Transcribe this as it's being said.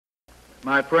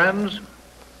My friends,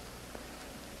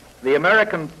 the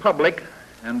American public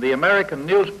and the American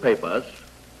newspapers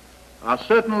are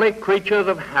certainly creatures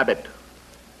of habit.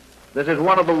 This is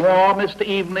one of the warmest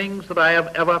evenings that I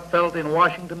have ever felt in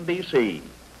Washington, D.C.,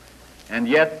 and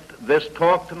yet this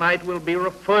talk tonight will be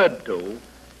referred to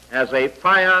as a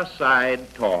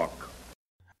fireside talk.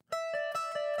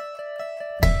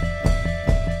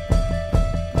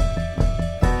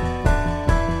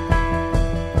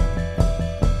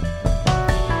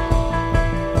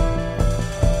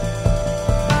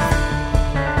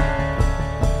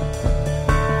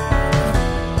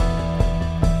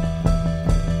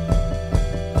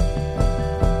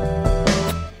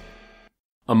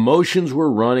 Emotions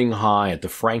were running high at the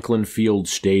Franklin Field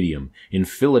Stadium in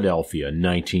Philadelphia in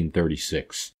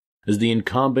 1936 as the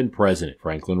incumbent president,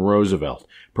 Franklin Roosevelt,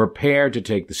 prepared to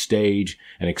take the stage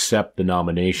and accept the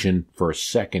nomination for a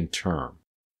second term.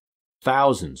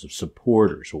 Thousands of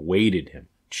supporters awaited him,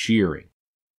 cheering.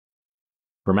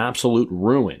 From absolute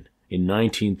ruin in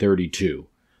 1932,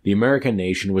 the American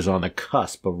nation was on the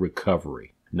cusp of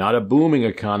recovery. Not a booming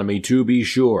economy, to be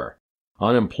sure.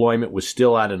 Unemployment was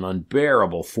still at an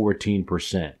unbearable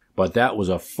 14%, but that was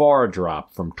a far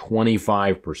drop from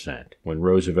 25% when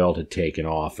Roosevelt had taken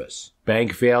office.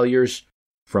 Bank failures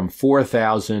from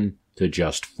 4,000 to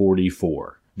just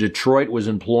 44. Detroit was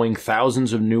employing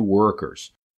thousands of new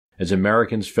workers as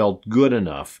Americans felt good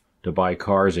enough to buy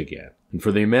cars again. And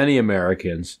for the many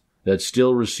Americans that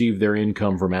still received their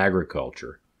income from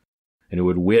agriculture and who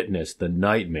had witnessed the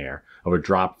nightmare of a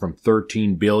drop from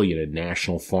 $13 billion in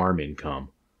national farm income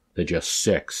to just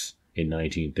 $6 in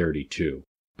 1932.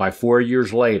 By 4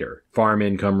 years later, farm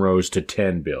income rose to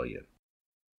 $10 billion.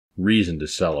 Reason to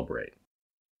celebrate.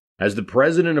 As the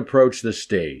president approached the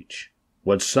stage,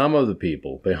 what some of the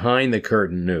people behind the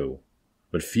curtain knew,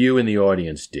 but few in the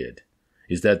audience did,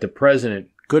 is that the president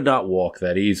could not walk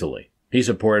that easily. He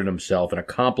supported himself in a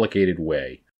complicated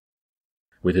way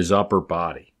with his upper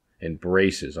body and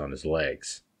braces on his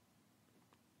legs.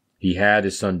 He had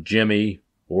his son Jimmy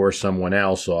or someone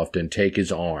else often take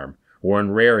his arm, or on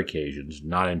rare occasions,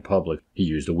 not in public, he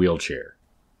used a wheelchair.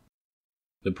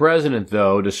 The president,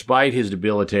 though, despite his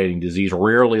debilitating disease,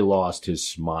 rarely lost his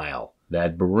smile,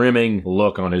 that brimming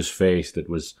look on his face that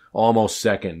was almost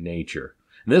second nature.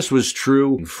 And this was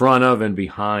true in front of and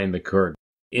behind the curtain.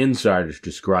 Insiders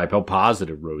describe how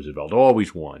positive Roosevelt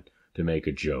always wanted to make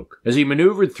a joke. As he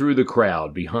maneuvered through the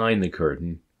crowd behind the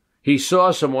curtain, he saw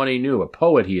someone he knew, a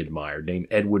poet he admired named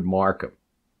Edward Markham,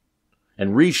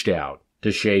 and reached out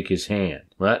to shake his hand.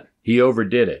 But he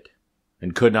overdid it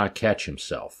and could not catch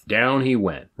himself. Down he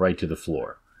went, right to the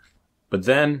floor. But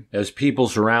then, as people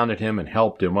surrounded him and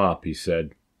helped him up, he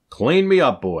said, "Clean me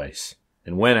up, boys,"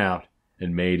 and went out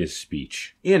and made his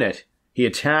speech. In it, he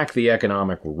attacked the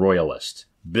economic royalists,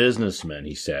 businessmen,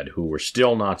 he said, who were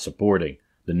still not supporting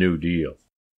the New Deal.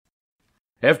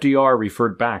 FDR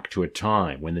referred back to a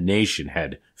time when the nation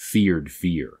had feared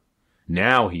fear.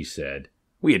 Now, he said,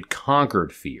 we had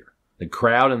conquered fear. The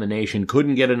crowd and the nation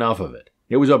couldn't get enough of it.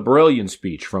 It was a brilliant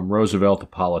speech from Roosevelt the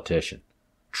politician.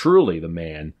 Truly the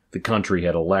man the country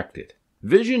had elected.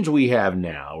 Visions we have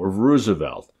now of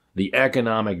Roosevelt, the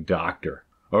economic doctor,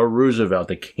 or Roosevelt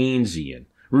the Keynesian,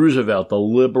 Roosevelt the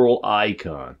liberal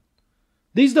icon,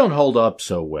 these don't hold up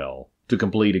so well to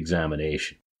complete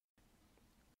examination.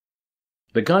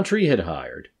 The country had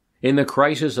hired, in the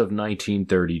crisis of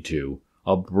 1932,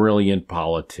 a brilliant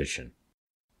politician.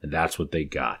 And that's what they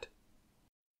got.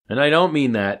 And I don't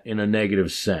mean that in a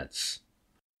negative sense.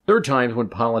 There are times when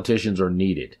politicians are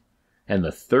needed, and the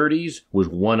 30s was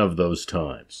one of those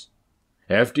times.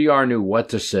 FDR knew what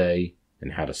to say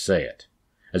and how to say it.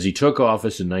 As he took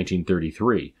office in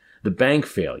 1933, the bank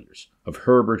failures of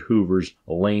Herbert Hoover's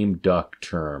lame duck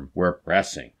term were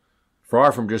pressing.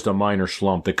 Far from just a minor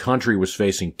slump, the country was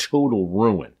facing total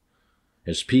ruin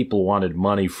as people wanted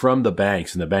money from the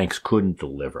banks and the banks couldn't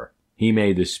deliver. He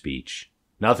made this speech.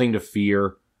 Nothing to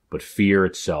fear but fear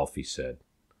itself, he said.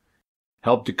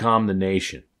 Helped to calm the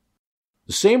nation.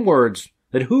 The same words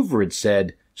that Hoover had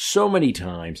said so many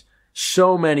times,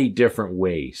 so many different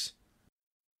ways,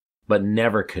 but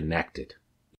never connected.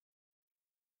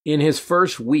 In his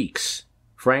first weeks,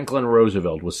 Franklin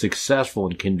Roosevelt was successful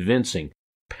in convincing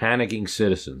panicking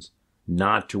citizens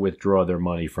not to withdraw their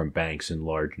money from banks in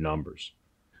large numbers.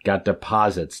 Got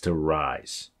deposits to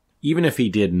rise. Even if he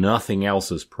did nothing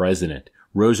else as president,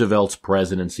 Roosevelt's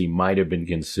presidency might have been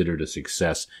considered a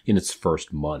success in its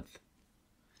first month.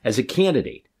 As a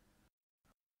candidate,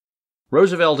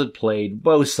 Roosevelt had played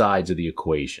both sides of the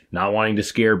equation. Not wanting to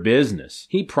scare business,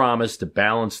 he promised to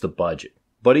balance the budget,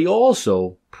 But he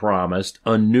also promised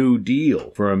a New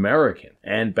Deal for Americans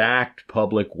and backed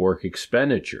public work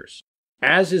expenditures.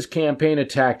 As his campaign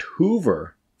attacked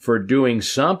Hoover for doing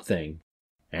something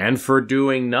and for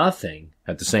doing nothing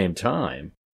at the same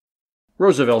time,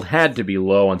 Roosevelt had to be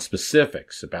low on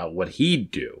specifics about what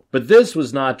he'd do. But this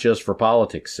was not just for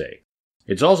politics' sake.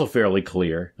 It's also fairly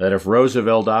clear that if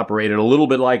Roosevelt operated a little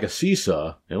bit like a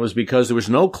seesaw, it was because there was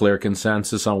no clear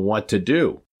consensus on what to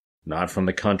do. Not from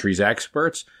the country's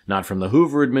experts, not from the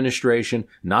Hoover administration,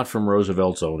 not from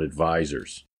Roosevelt's own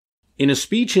advisors. In a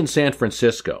speech in San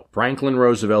Francisco, Franklin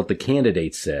Roosevelt, the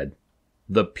candidate, said,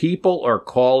 "The people are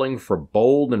calling for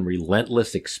bold and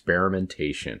relentless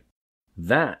experimentation."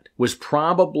 That was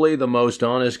probably the most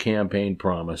honest campaign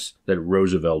promise that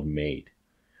Roosevelt made.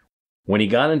 When he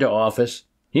got into office,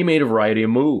 he made a variety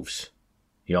of moves.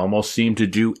 He almost seemed to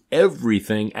do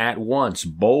everything at once,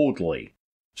 boldly.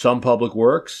 Some public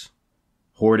works,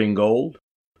 hoarding gold,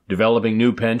 developing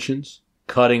new pensions,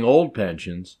 cutting old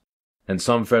pensions, and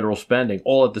some federal spending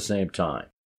all at the same time.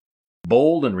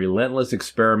 Bold and relentless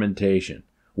experimentation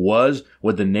was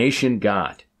what the nation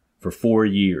got for 4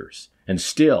 years, and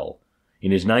still,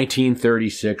 in his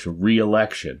 1936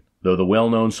 re-election, though the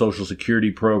well-known Social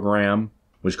Security program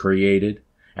was created,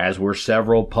 as were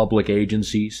several public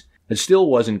agencies, it still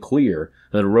wasn't clear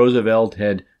that Roosevelt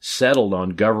had settled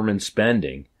on government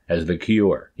spending as the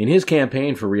cure. In his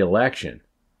campaign for re-election,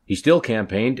 he still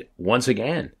campaigned once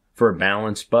again for a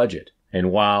balanced budget. And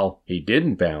while he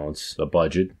didn't balance the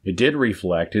budget, it did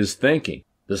reflect his thinking.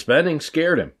 The spending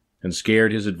scared him and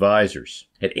scared his advisors.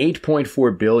 At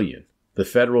 $8.4 billion, the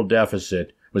federal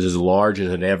deficit was as large as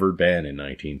it had ever been in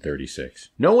 1936.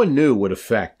 No one knew what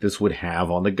effect this would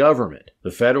have on the government.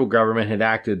 The federal government had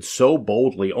acted so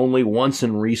boldly only once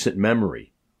in recent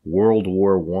memory, World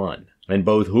War I. And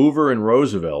both Hoover and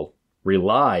Roosevelt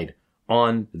relied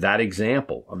on that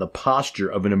example, on the posture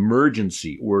of an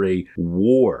emergency or a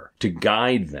war to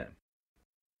guide them.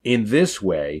 In this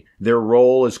way, their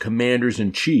role as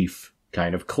commanders-in-chief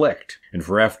kind of clicked. And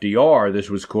for FDR, this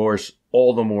was, of course,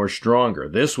 all the more stronger.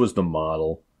 This was the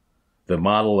model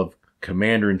of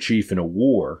commander-in-chief in a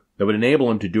war that would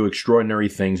enable him to do extraordinary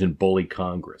things and bully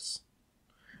Congress.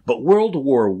 But World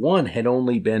War I had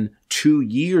only been 2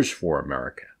 years for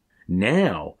America.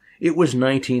 Now, it was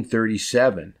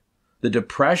 1937. The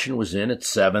Depression was in its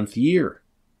 7th year.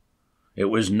 It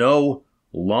was no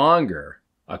longer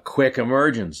a quick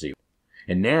emergency.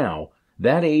 And now,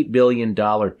 that $8 billion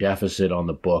deficit on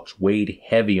the books weighed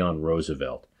heavy on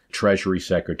Roosevelt, Treasury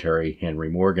Secretary Henry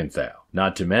Morgenthau,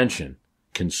 not to mention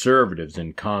conservatives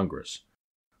in Congress,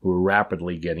 who were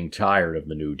rapidly getting tired of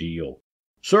the New Deal.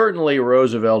 Certainly,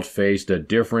 Roosevelt faced a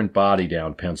different body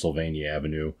down Pennsylvania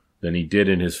Avenue than he did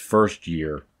in his first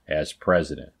year as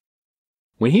president.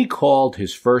 When he called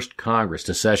his first Congress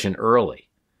to session early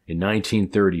in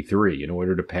 1933 in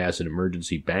order to pass an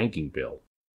emergency banking bill,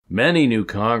 many new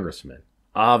congressmen,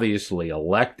 obviously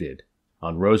elected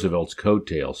on Roosevelt's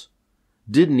coattails,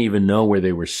 didn't even know where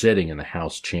they were sitting in the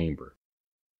House chamber.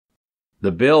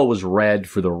 The bill was read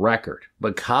for the record,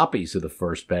 but copies of the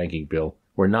first banking bill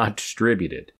were not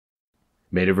distributed. It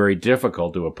made it very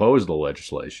difficult to oppose the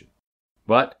legislation.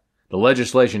 But the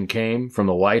legislation came from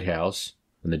the White House,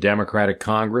 and the Democratic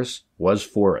Congress was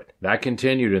for it. That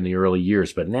continued in the early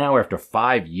years, but now after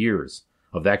 5 years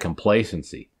of that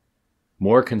complacency,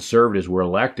 more conservatives were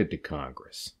elected to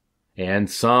Congress, and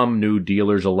some New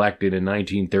Dealers elected in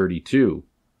 1932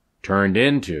 turned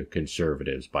into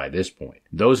conservatives by this point.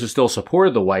 Those who still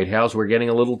supported the White House were getting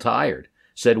a little tired.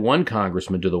 Said one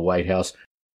congressman to the White House,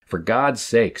 "For God's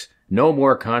sakes, no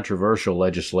more controversial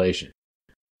legislation."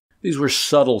 These were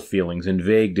subtle feelings and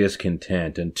vague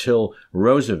discontent until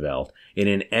Roosevelt, in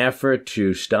an effort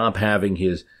to stop having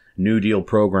his New Deal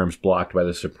programs blocked by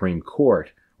the Supreme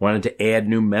Court, wanted to add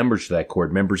new members to that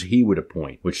court, members he would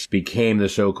appoint, which became the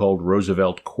so-called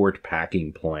Roosevelt Court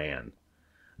Packing Plan.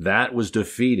 That was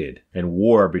defeated, and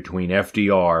war between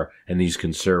FDR and these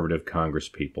conservative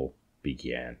congresspeople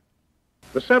began.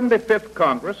 The 75th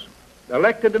Congress,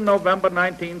 elected in November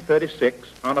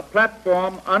 1936 on a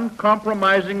platform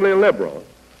uncompromisingly liberal,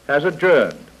 has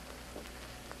adjourned.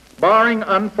 Barring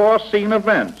unforeseen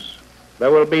events,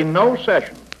 there will be no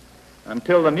session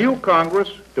until the new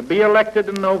Congress, to be elected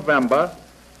in November,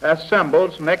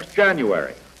 assembles next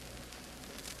January.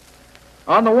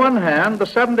 On the one hand, the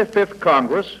 75th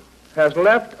Congress has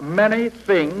left many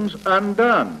things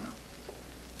undone.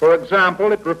 For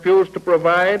example, it refused to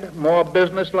provide more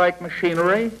business-like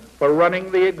machinery for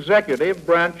running the executive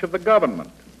branch of the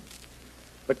government.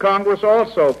 The Congress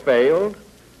also failed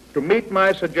to meet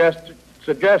my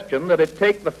suggestion that it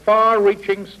take the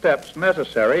far-reaching steps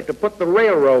necessary to put the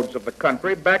railroads of the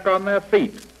country back on their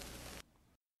feet.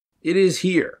 It is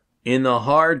here, in the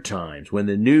hard times, when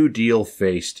the New Deal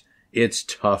faced its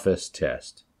toughest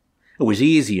test. It was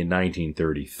easy in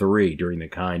 1933, during the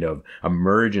kind of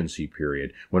emergency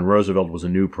period when Roosevelt was a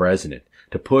new president,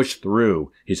 to push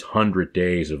through his 100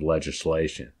 days of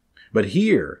legislation. But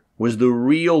here was the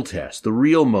real test, the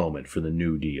real moment for the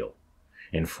New Deal.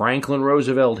 And Franklin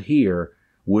Roosevelt here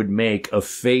would make a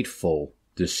fateful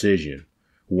decision,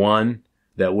 one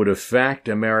that would affect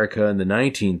America in the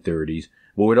 1930s,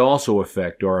 but would also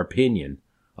affect our opinion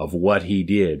of what he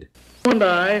did. You and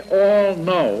I all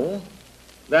know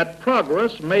that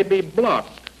progress may be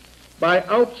blocked by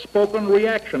outspoken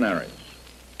reactionaries.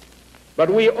 But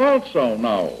we also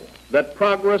know that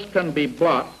progress can be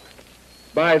blocked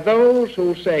by those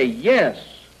who say yes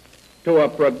to a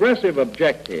progressive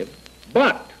objective,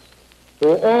 but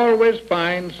who always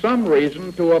find some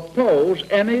reason to oppose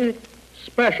any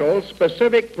special,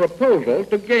 specific proposal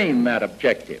to gain that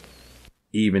objective.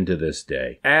 Even to this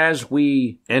day, as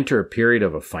we enter a period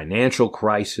of a financial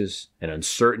crisis, an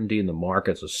uncertainty in the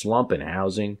markets, a slump in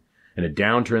housing, and a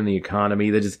downturn in the economy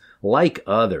that is like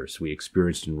others we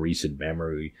experienced in recent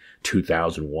memory,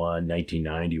 2001,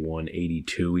 1991,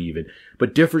 82 even,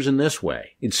 but differs in this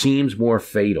way. It seems more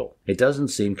fatal. It doesn't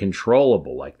seem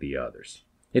controllable like the others.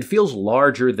 It feels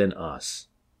larger than us.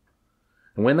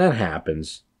 And when that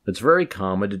happens, it's very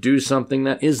common to do something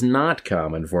that is not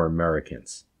common for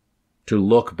Americans. To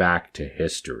look back to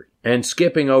history. And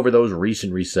skipping over those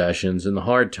recent recessions and the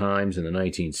hard times in the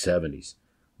 1970s,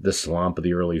 the slump of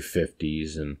the early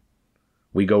 50s, and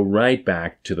we go right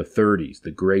back to the 30s,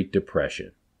 the Great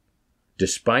Depression.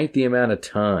 Despite the amount of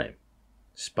time,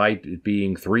 despite it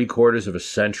being 3/4 of a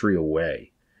century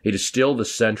away, it is still the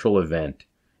central event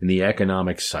in the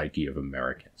economic psyche of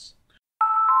Americans.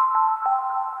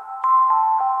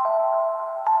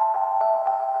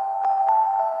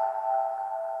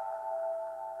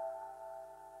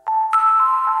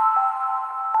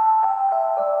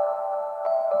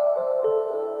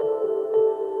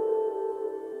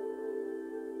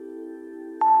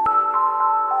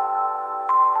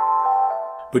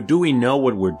 But do we know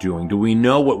what we're doing? Do we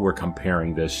know what we're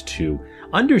comparing this to?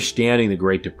 Understanding the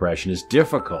Great Depression is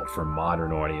difficult for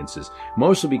modern audiences,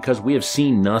 mostly because we have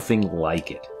seen nothing like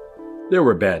it. There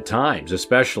were bad times,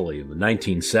 especially in the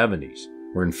 1970s,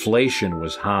 where inflation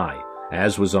was high,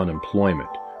 as was unemployment,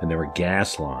 and there were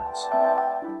gas lines.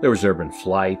 There was urban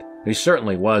flight. There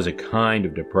certainly was a kind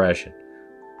of depression.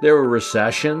 There were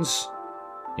recessions.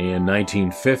 In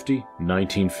 1950,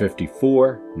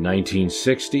 1954,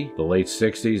 1960, the late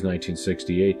 60s,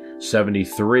 1968,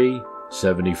 73,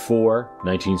 74,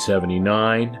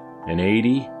 1979, and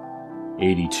 80,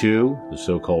 82, the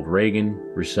so-called Reagan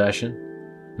recession,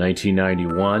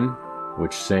 1991,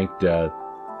 which sank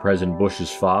President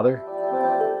Bush's father,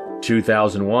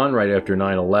 2001, right after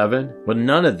 9/11, but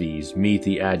none of these meet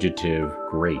the adjective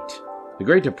great. The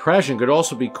Great Depression could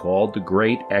also be called the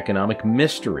Great Economic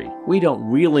Mystery. We don't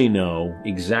really know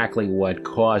exactly what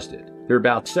caused it. There are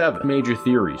about 7 major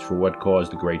theories for what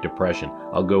caused the Great Depression.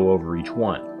 I'll go over each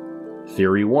one.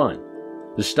 Theory 1.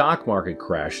 The stock market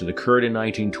crash that occurred in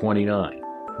 1929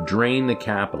 drained the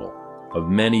capital of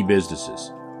many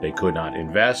businesses. They could not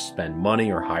invest, spend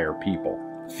money, or hire people.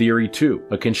 Theory 2.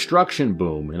 A construction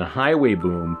boom and a highway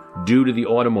boom due to the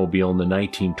automobile in the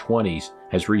 1920s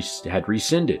had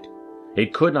rescinded.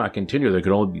 It could not continue. There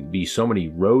could only be so many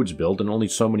roads built and only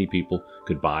so many people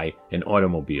could buy an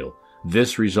automobile.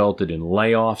 This resulted in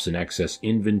layoffs and excess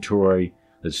inventory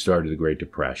that started the Great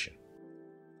Depression.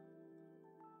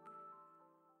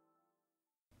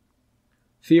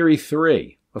 Theory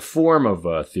 3, a form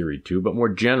of Theory 2, but more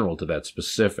general to that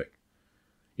specific.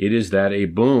 It is that a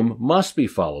boom must be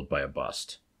followed by a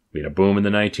bust. We had a boom in the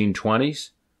 1920s,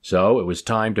 so it was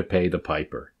time to pay the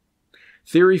piper.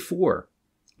 Theory 4.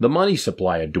 The money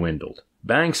supply had dwindled.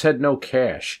 Banks had no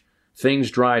cash. Things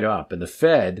dried up, and the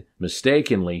Fed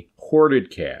mistakenly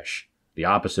hoarded cash, the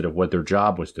opposite of what their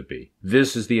job was to be.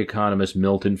 This is the economist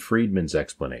Milton Friedman's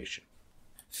explanation.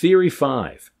 Theory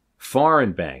 5.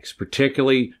 Foreign banks,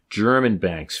 particularly German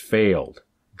banks, failed,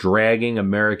 dragging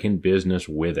American business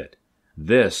with it.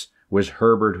 This was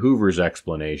Herbert Hoover's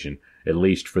explanation, at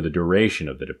least for the duration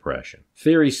of the Depression.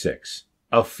 Theory 6.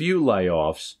 A few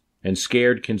layoffs and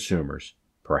scared consumers,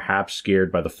 perhaps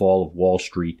scared by the fall of Wall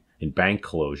Street and bank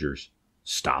closures,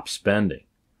 stopped spending,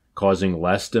 causing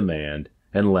less demand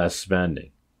and less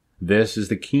spending. This is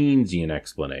the Keynesian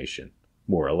explanation,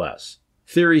 more or less.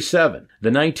 Theory 7. The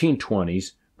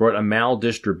 1920s brought a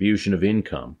maldistribution of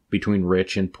income between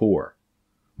rich and poor.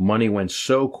 Money went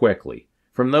so quickly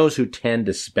from those who tend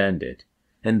to spend it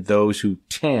and those who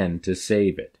tend to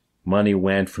save it. Money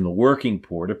went from the working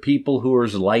poor to people who are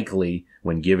as likely,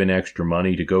 when given extra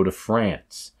money, to go to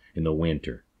France in the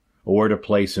winter, or to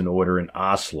place an order in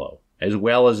Oslo, as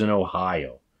well as in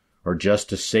Ohio, or just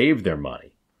to save their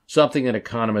money, something that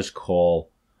economists call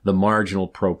the marginal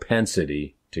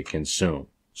propensity to consume.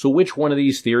 So which one of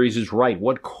these theories is right?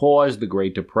 What caused the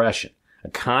Great Depression?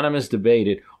 Economists debate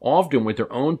it, often with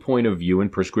their own point of view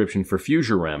and prescription for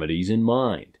future remedies in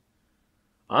mind.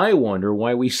 I wonder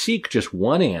why we seek just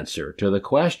one answer to the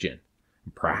question.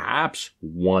 Perhaps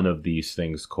one of these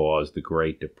things caused the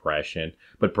Great Depression,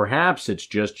 but perhaps it's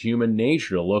just human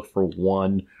nature to look for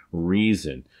one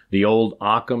reason. The old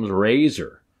Occam's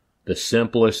razor. The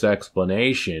simplest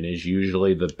explanation is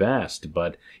usually the best,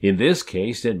 but in this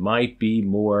case it might be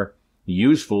more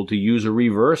useful to use a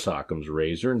reverse Occam's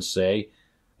razor and say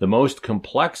the most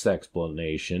complex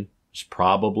explanation is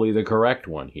probably the correct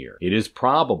one here. It is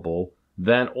probable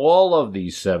that all of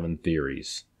these 7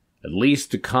 theories, at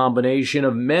least a combination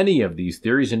of many of these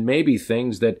theories and maybe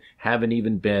things that haven't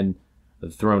even been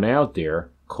thrown out there,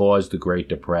 caused the Great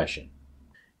Depression.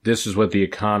 This is what the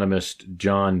economist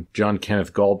John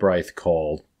Kenneth Galbraith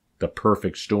called the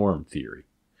perfect storm theory.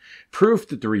 Proof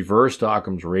that the reversed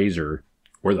Occam's razor,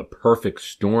 or the perfect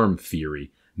storm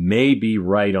theory, may be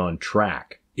right on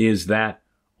track is that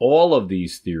all of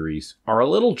these theories are a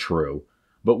little true,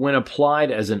 but when applied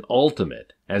as an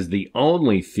ultimate, as the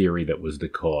only theory that was the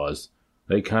cause,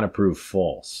 they kind of prove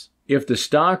false. If the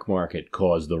stock market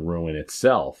caused the ruin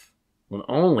itself, well,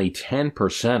 only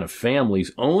 10% of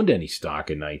families owned any stock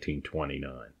in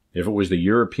 1929. If it was the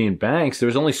European banks, there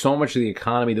was only so much of the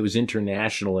economy that was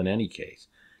international in any case.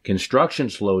 Construction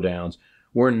slowdowns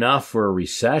were enough for a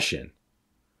recession,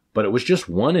 but it was just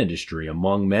one industry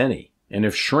among many. And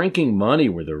if shrinking money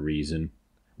were the reason,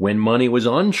 when money was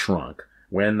unshrunk,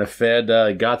 when the Fed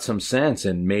got some sense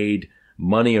and made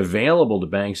money available to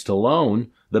banks to loan,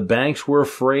 the banks were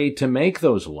afraid to make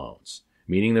those loans,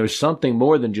 meaning there was something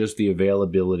more than just the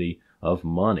availability of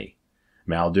money.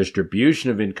 Maldistribution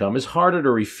of income is harder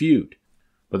to refute,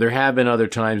 but there have been other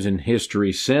times in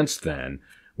history since then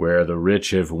where the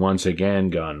rich have once again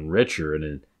gotten richer, and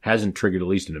it hasn't triggered at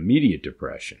least an immediate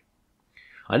depression.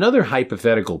 Another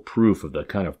hypothetical proof of the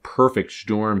kind of perfect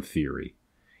storm theory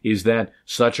is that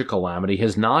such a calamity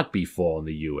has not befallen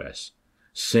the U.S.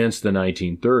 since the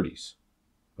 1930s.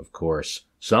 Of course,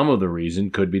 some of the reason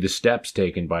could be the steps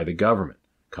taken by the government,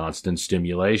 constant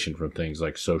stimulation from things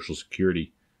like Social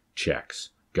Security checks,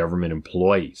 government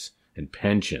employees and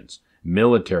pensions,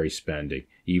 military spending,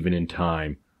 even in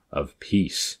time of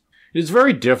peace. It is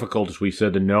very difficult, as we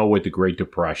said, to know what the Great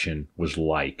Depression was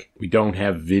like. We don't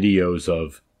have videos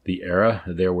of the era.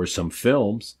 There were some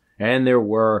films, and there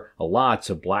were lots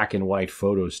of black and white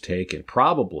photos taken.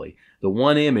 Probably the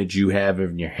one image you have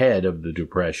in your head of the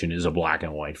Depression is a black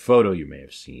and white photo you may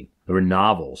have seen. There were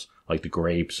novels like The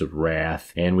Grapes of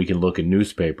Wrath, and we can look at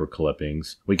newspaper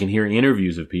clippings. We can hear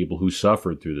interviews of people who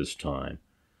suffered through this time.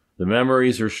 The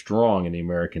memories are strong in the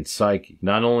American psyche.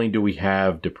 Not only do we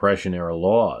have Depression-era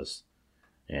laws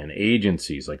and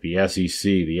agencies like the SEC,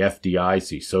 the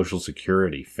FDIC, Social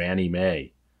Security, Fannie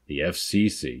Mae, the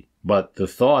FCC, but the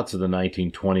thoughts of the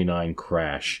 1929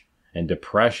 crash and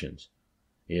depressions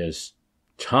is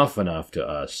tough enough to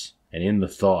us and in the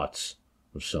thoughts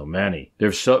of so many.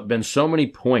 There have been so many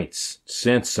points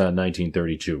since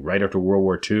 1932, right after World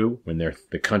War II, when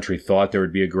the country thought there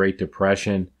would be a Great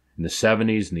Depression, in the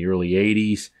 70s, in the early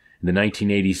 80s, in the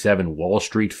 1987 Wall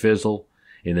Street fizzle,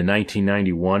 in the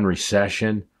 1991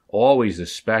 recession. Always the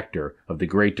specter of the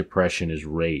Great Depression is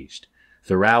raised.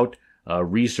 Throughout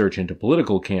research into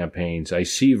political campaigns, I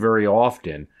see very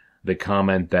often the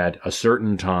comment that a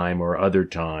certain time or other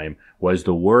time was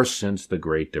the worst since the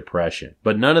Great Depression.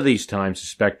 But none of these times the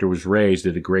specter was raised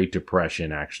did the Great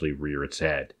Depression actually rear its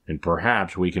head. And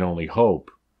perhaps we can only hope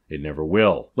it never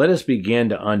will. Let us begin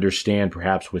to understand,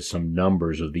 perhaps with some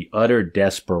numbers, of the utter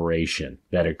desperation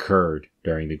that occurred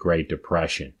during the Great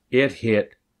Depression. It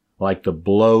hit like the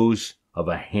blows of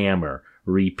a hammer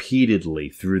repeatedly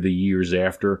through the years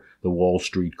after the Wall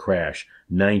Street crash,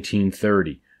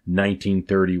 1930,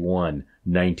 1931,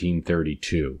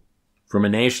 1932. From a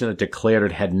nation that declared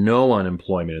it had no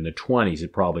unemployment in the 20s,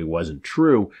 it probably wasn't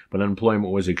true, but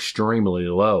unemployment was extremely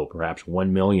low, perhaps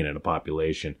 1 million in a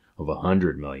population of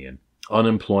 100 million.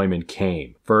 Unemployment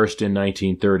came. First in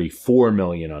 1930, 4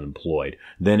 million unemployed.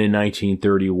 Then in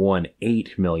 1931,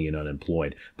 8 million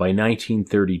unemployed. By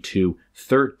 1932,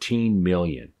 13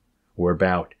 million, or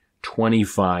about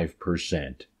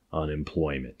 25%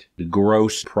 unemployment. The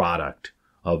gross product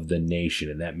of the nation,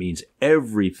 and that means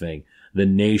everything the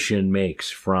nation makes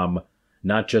from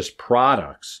not just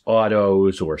products,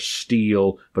 autos or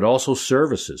steel, but also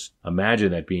services.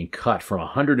 Imagine that being cut from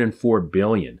 $104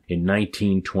 billion in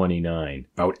 1929,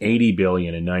 about $80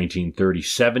 billion in 1930,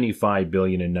 $75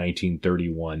 billion in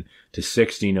 1931, to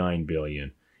 $69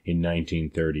 billion in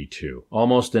 1932.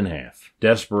 Almost in half.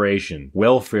 Desperation,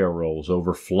 welfare rolls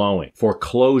overflowing,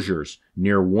 foreclosures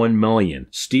near 1 million,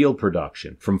 steel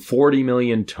production from 40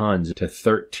 million tons to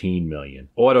 13 million,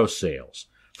 auto sales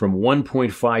from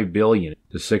 1.5 billion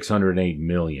to 608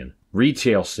 million.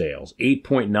 Retail sales,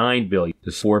 8.9 billion to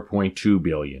 4.2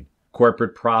 billion.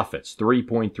 Corporate profits,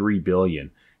 3.3 billion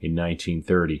in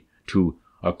 1930 to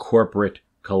a corporate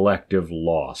collective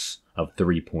loss of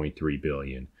 3.3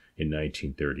 billion in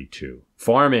 1932.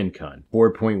 Farm income,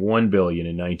 4.1 billion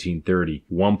in 1930,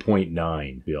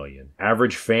 1.9 billion.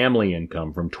 Average family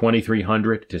income from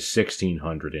 2,300 to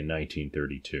 1,600 in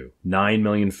 1932. 9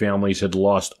 million families had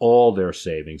lost all their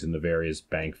savings in the various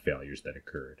bank failures that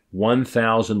occurred.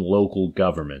 1,000 local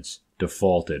governments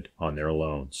defaulted on their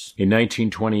loans. In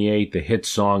 1928, the hit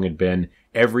song had been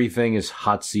 "Everything is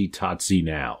Hotsy-Totsy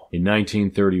Now." In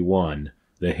 1931,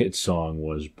 the hit song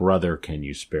was "Brother, Can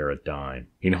You Spare a Dime?"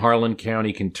 In Harlan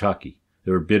County, Kentucky,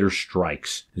 there were bitter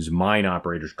strikes as mine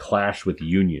operators clashed with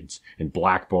unions and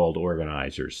blackballed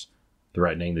organizers,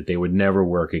 threatening that they would never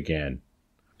work again.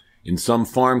 In some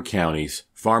farm counties,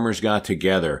 farmers got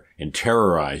together and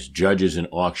terrorized judges and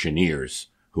auctioneers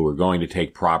who were going to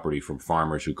take property from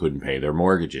farmers who couldn't pay their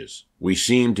mortgages. We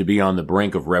seem to be on the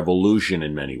brink of revolution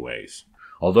in many ways.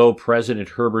 Although President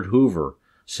Herbert Hoover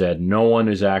said no one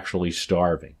is actually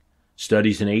starving,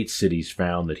 studies in 8 cities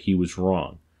found that he was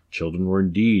wrong. Children were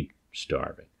indeed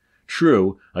starving.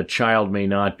 True, a child may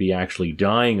not be actually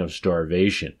dying of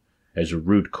starvation as a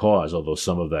root cause, although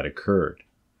some of that occurred.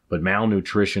 But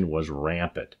malnutrition was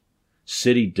rampant.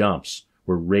 City dumps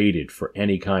were raided for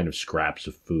any kind of scraps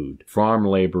of food. Farm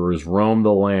laborers roamed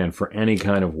the land for any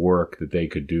kind of work that they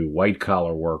could do.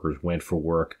 White-collar workers went for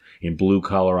work in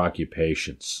blue-collar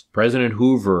occupations. President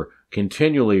Hoover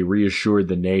continually reassured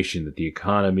the nation that the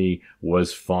economy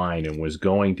was fine and was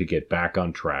going to get back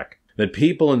on track. That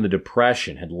people in the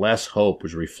Depression had less hope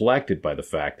was reflected by the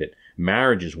fact that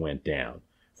marriages went down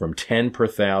from 10 per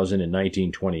thousand in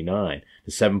 1929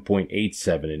 to 7.87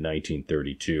 in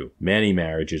 1932. Many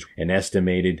marriages, an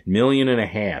estimated 1.5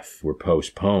 million, were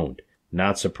postponed.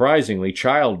 Not surprisingly,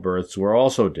 childbirths were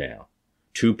also down.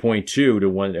 2.2 to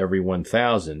 1 every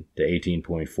 1,000 to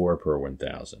 18.4 per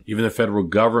 1,000. Even the federal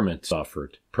government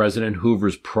suffered. President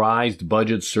Hoover's prized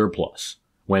budget surplus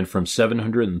went from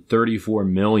 $734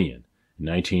 million in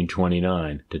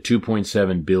 1929 to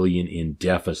 $2.7 billion in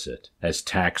deficit as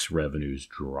tax revenues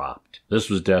dropped. This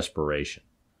was desperation.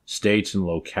 States and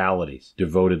localities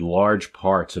devoted large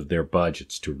parts of their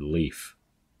budgets to relief.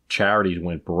 Charities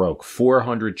went broke.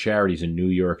 400 charities in New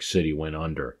York City went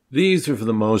under. These are for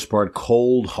the most part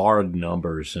cold, hard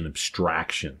numbers and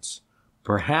abstractions.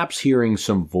 Perhaps hearing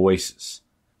some voices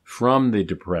from the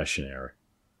Depression era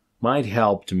might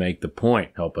help to make the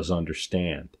point, help us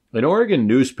understand. An Oregon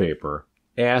newspaper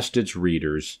asked its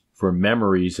readers for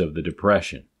memories of the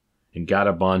Depression and got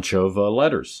a bunch of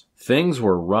letters. "Things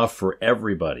were rough for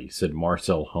everybody," said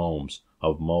Marcel Holmes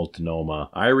of Multnomah.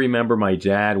 "I remember my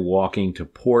dad walking to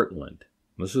Portland,"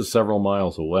 this is several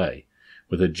miles away,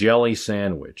 "with a jelly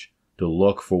sandwich to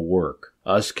look for work.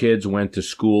 Us kids went to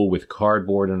school with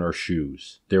cardboard in our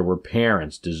shoes. There were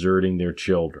parents deserting their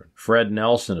children." Fred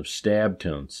Nelson of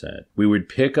Stabtone said, "We would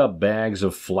pick up bags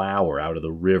of flour out of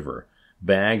the river,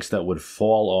 bags that would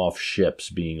fall off ships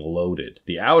being loaded.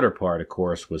 The outer part, of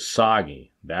course, was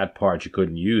soggy. That part you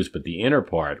couldn't use, but the inner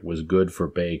part was good for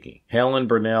baking." Helen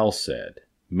Burnell said,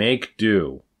 "Make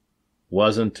do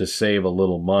wasn't to save a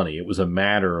little money. It was a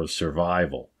matter of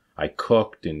survival. I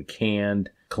cooked and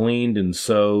canned, cleaned and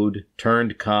sewed,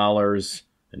 turned collars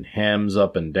and hems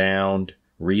up and down,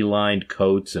 relined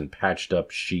coats and patched up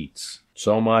sheets."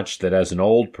 So much that as an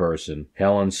old person,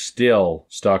 Helen still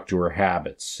stuck to her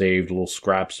habits, saved little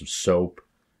scraps of soap,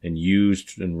 and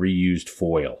used and reused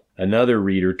foil. Another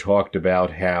reader talked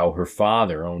about how her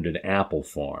father owned an apple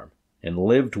farm and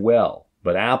lived well,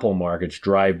 but apple markets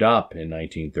dried up in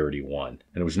 1931,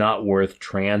 and it was not worth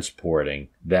transporting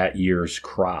that year's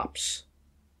crops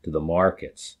to the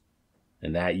markets.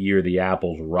 And that year the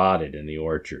apples rotted in the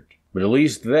orchard. But at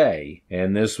least they,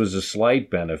 and this was a slight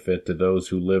benefit to those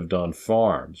who lived on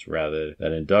farms, rather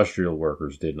than industrial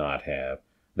workers did not have,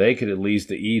 they could at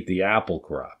least eat the apple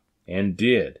crop, and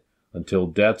did, until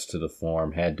debts to the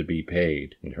farm had to be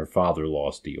paid when her father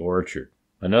lost the orchard.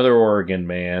 Another Oregon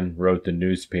man wrote the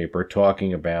newspaper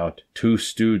talking about two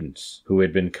students who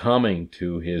had been coming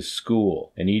to his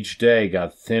school and each day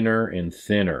got thinner and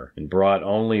thinner and brought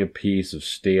only a piece of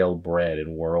stale bread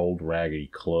and wore old raggedy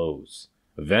clothes.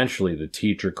 Eventually, the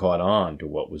teacher caught on to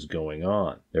what was going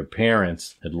on. Their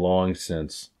parents had long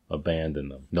since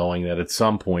abandoned them, knowing that at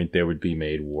some point they would be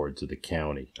made wards of the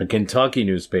county. A Kentucky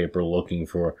newspaper looking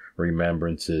for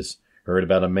remembrances heard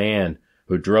about a man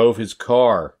who drove his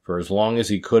car for as long as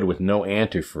he could with no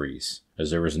antifreeze,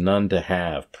 as there was none to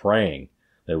have, praying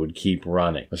that it would keep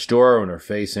running. A store owner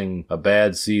facing a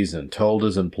bad season told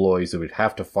his employees they would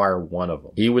have to fire one of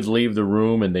them. He would leave the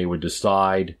room and they would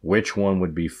decide which one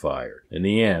would be fired. In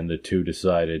the end, the two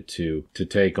decided to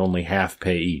take only half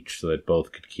pay each so that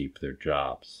both could keep their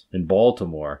jobs. In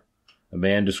Baltimore, a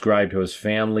man described how his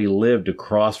family lived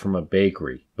across from a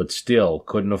bakery, but still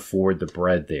couldn't afford the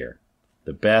bread there.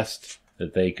 The best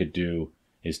that they could do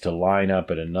is to line up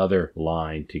at another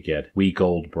line to get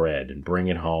week-old bread and bring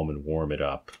it home and warm it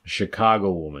up. A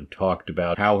Chicago woman talked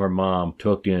about how her mom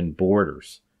took in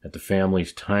boarders at the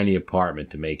family's tiny apartment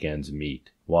to make ends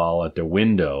meet, while at their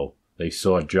window they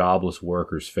saw jobless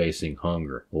workers facing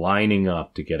hunger, lining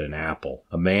up to get an apple.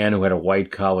 A man who had a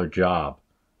white-collar job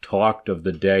talked of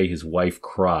the day his wife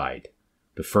cried,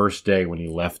 the first day when he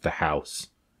left the house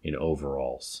in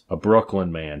overalls. A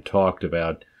Brooklyn man talked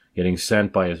about getting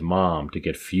sent by his mom to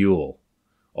get fuel,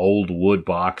 old wood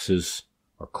boxes,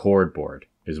 or cardboard.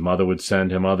 His mother would send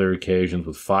him other occasions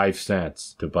with 5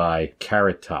 cents to buy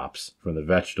carrot tops from the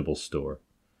vegetable store,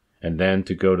 and then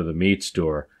to go to the meat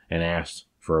store and ask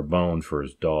for a bone for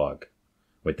his dog.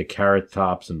 With the carrot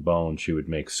tops and bones, she would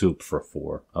make soup for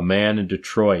 4. A man in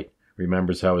Detroit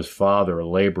remembers how his father, a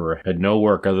laborer, had no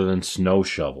work other than snow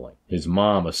shoveling. His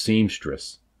mom, a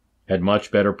seamstress, had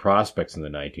much better prospects in the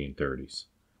 1930s.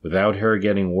 Without her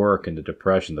getting work in the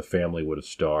Depression, the family would have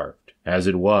starved. As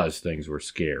it was, things were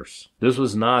scarce. This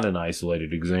was not an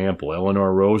isolated example.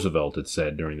 Eleanor Roosevelt had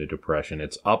said during the Depression,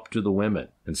 "It's up to the women."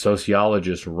 And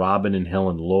sociologists Robin and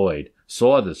Helen Lloyd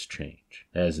saw this change.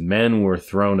 As men were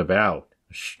thrown about,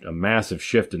 a massive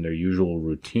shift in their usual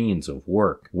routines of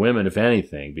work. Women, if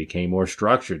anything, became more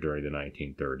structured during the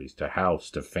 1930s, to house,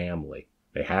 to family.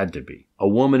 They had to be. A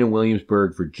woman in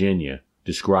Williamsburg, Virginia,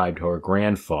 described how her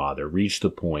grandfather reached the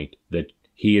point that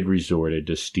he had resorted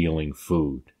to stealing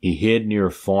food. He hid near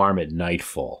a farm at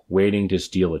nightfall, waiting to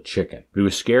steal a chicken. But he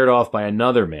was scared off by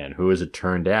another man who, as it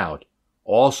turned out,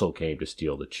 also came to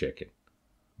steal the chicken.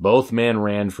 Both men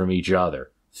ran from each other,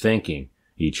 thinking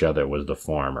each other was the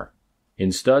farmer.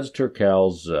 In Studs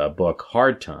Terkel's book,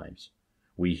 Hard Times,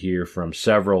 we hear from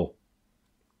several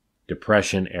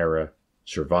Depression-era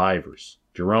survivors.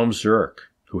 Jerome Zirk,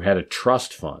 who had a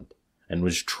trust fund and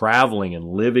was traveling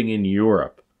and living in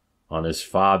Europe on his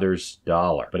father's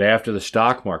dollar. But after the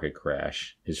stock market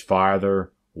crash, his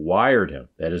father wired him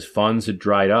that his funds had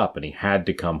dried up and he had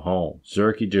to come home.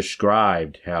 Zirky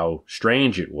described how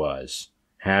strange it was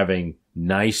having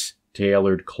nice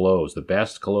tailored clothes, the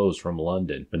best clothes from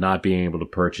London, but not being able to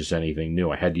purchase anything new.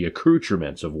 I had the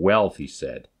accoutrements of wealth, he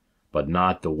said, but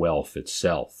not the wealth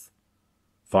itself.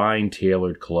 Fine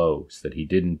tailored clothes that he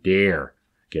didn't dare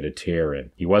get a tear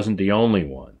in. He wasn't the only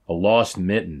one. A lost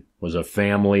mitten was a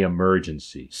family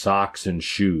emergency. Socks and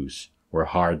shoes were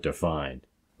hard to find,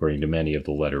 according to many of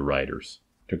the letter writers.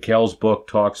 Terkel's book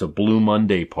talks of Blue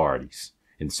Monday parties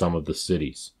in some of the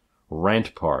cities,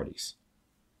 rent parties,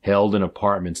 held in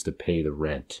apartments to pay the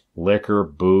rent, liquor,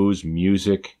 booze,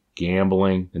 music,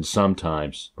 gambling, and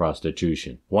sometimes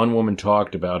prostitution. One woman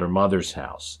talked about her mother's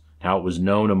house, how it was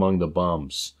known among the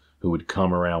bums who would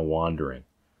come around wandering.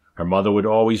 Her mother would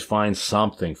always find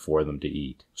something for them to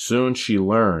eat. Soon she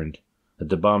learned that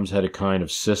the bums had a kind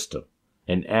of system.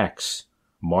 An X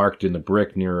marked in the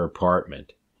brick near her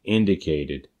apartment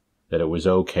indicated that it was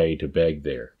okay to beg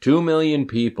there. 2 million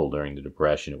people during the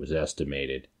Depression, it was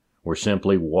estimated, were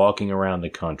simply walking around the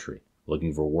country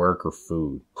looking for work or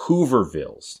food.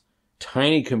 Hoovervilles,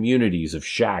 tiny communities of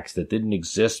shacks that didn't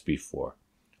exist before,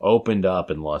 opened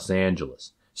up in Los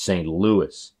Angeles, St.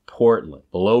 Louis, Portland,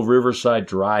 below Riverside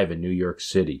Drive in New York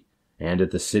City, and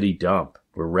at the city dump,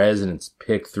 where residents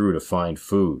picked through to find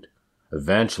food,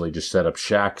 eventually just set up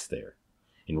shacks there.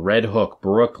 In Red Hook,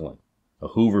 Brooklyn, a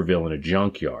Hooverville and a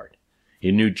junkyard.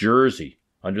 In New Jersey,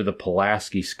 under the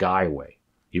Pulaski Skyway.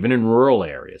 Even in rural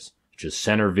areas, such as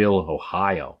Centerville,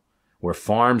 Ohio, where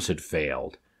farms had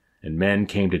failed, and men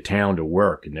came to town to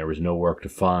work, and there was no work to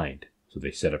find, so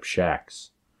they set up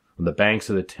shacks. On the banks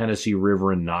of the Tennessee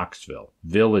River in Knoxville,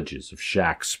 villages of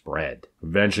shacks spread.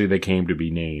 Eventually they came to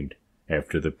be named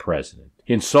after the president.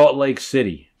 In Salt Lake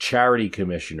City, charity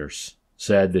commissioners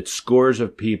said that scores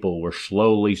of people were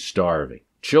slowly starving.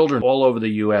 Children all over the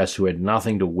U.S. who had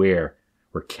nothing to wear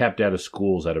were kept out of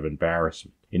schools out of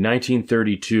embarrassment. In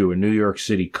 1932, a New York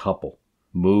City couple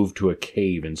moved to a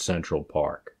cave in Central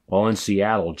Park. While in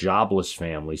Seattle, jobless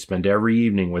families spent every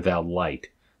evening without light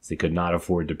as they could not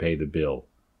afford to pay the bill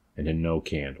and had no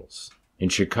candles. In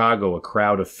Chicago, a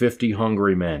crowd of 50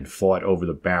 hungry men fought over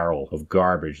the barrel of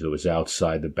garbage that was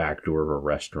outside the back door of a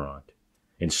restaurant.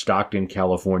 In Stockton,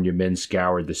 California, men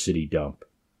scoured the city dump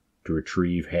to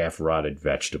retrieve half-rotted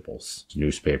vegetables,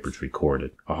 newspapers recorded.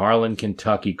 A Harlan,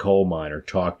 Kentucky coal miner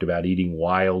talked about eating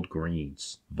wild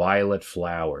greens, violet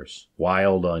flowers,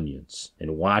 wild onions,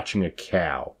 and watching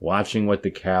what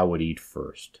the cow would eat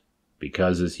first.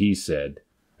 Because, as he said,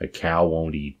 a cow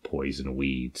won't eat poison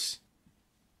weeds.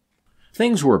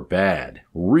 Things were bad,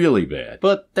 really bad,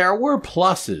 but there were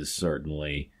pluses,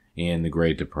 certainly, in the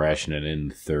Great Depression and in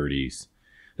the 30s.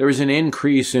 There was an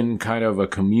increase in kind of a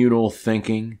communal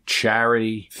thinking,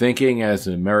 charity, thinking as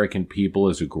an American people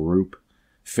as a group.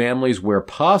 Families, where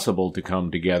possible to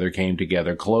come together, came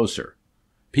together closer.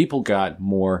 People got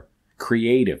more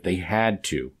creative. They had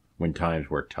to when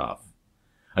times were tough.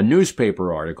 A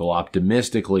newspaper article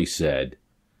optimistically said,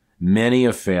 "Many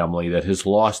a family that has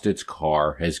lost its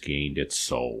car has gained its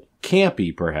soul."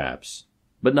 Campy, perhaps,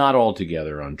 but not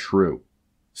altogether untrue.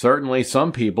 Certainly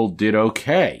some people did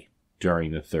okay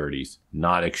during the 30s.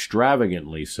 Not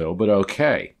extravagantly so, but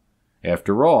okay.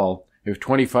 After all, if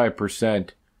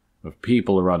 25% of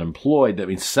people are unemployed, that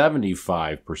means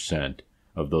 75%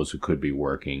 of those who could be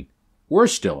working were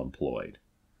still employed.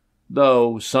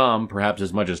 Though some, perhaps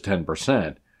as much as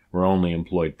 10%, were only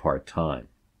employed part-time.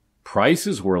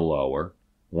 Prices were lower.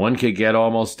 One could get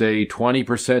almost a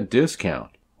 20%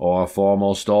 discount off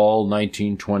almost all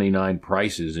 1929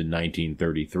 prices in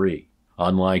 1933.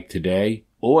 Unlike today,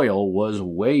 oil was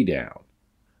way down.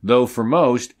 Though for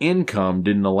most, income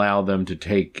didn't allow them to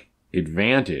take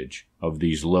advantage of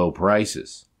these low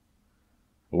prices,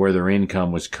 or their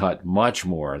income was cut much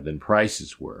more than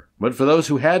prices were. But for those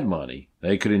who had money,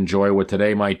 they could enjoy what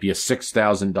today might be a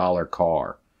 $6,000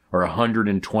 car or a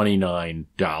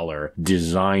 $129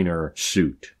 designer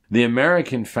suit. The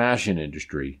American fashion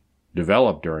industry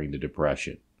developed during the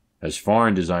Depression, as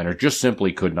foreign designers just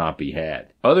simply could not be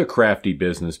had. Other crafty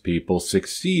business people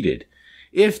succeeded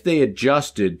if they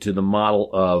adjusted to the model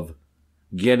of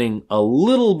getting a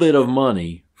little bit of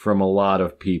money from a lot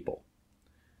of people.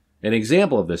 An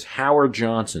example of this, Howard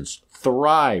Johnson's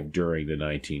thrived during the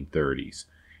 1930s.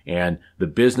 And the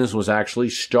business was actually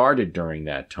started during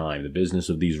that time, the business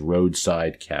of these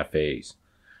roadside cafes.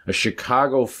 A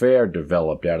Chicago fair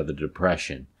developed out of the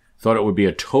Depression. Thought it would be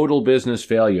a total business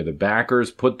failure. The backers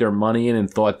put their money in and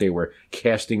thought they were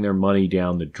casting their money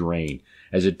down the drain.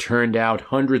 As it turned out,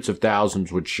 hundreds of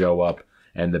thousands would show up,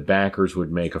 and the backers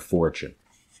would make a fortune.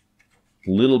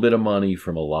 Little bit of money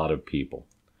from a lot of people.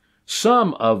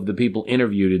 Some of the people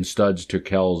interviewed in Studs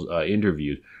Terkel's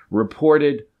interviews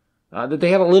reported that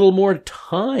they had a little more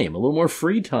time, a little more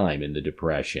free time in the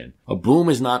Depression. A boom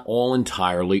is not all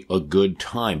entirely a good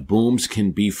time. Booms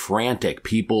can be frantic.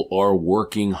 People are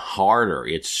working harder.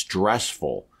 It's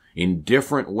stressful in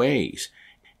different ways.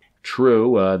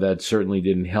 True, that certainly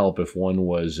didn't help if one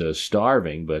was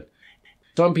starving, but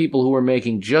some people who were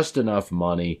making just enough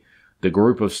money, the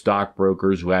group of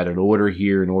stockbrokers who had an order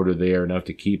here, an order there, enough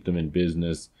to keep them in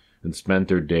business, and spent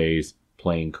their days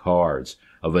playing cards.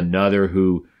 Of another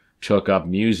who took up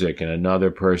music, and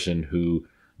another person who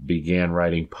began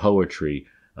writing poetry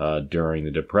during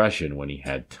the Depression when he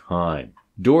had time.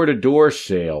 Door-to-door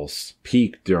sales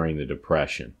peaked during the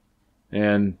Depression,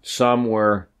 and some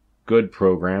were good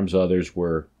programs, others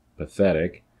were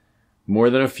pathetic. More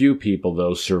than a few people,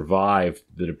 though, survived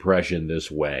the Depression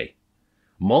this way.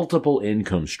 Multiple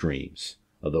income streams,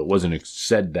 although it wasn't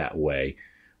said that way,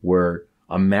 were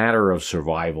a matter of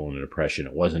survival in the Depression.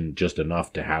 It wasn't just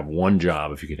enough to have one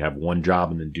job. If you could have one job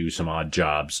and then do some odd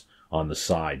jobs on the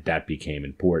side, that became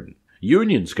important.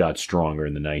 Unions got stronger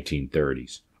in the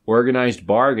 1930s. Organized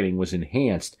bargaining was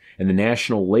enhanced, and the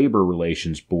National Labor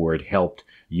Relations Board helped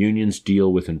unions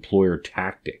deal with employer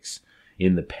tactics.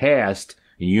 In the past,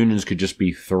 unions could just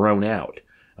be thrown out.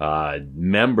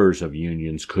 Members of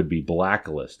unions could be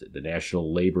blacklisted. The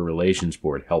National Labor Relations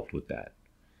Board helped with that.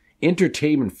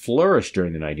 Entertainment flourished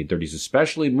during the 1930s,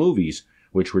 especially movies,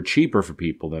 which were cheaper for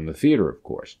people than the theater, of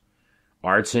course.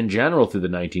 Arts in general through the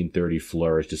 1930s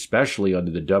flourished, especially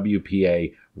under the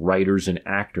WPA writers and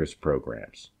actors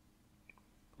programs.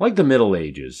 Like the Middle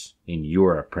Ages in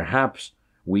Europe, perhaps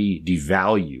we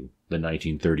devalue the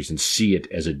 1930s and see it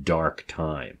as a dark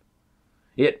time.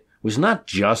 It was not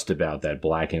just about that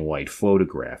black and white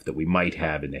photograph that we might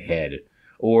have in the head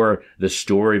or the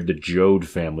story of the Joad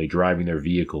family driving their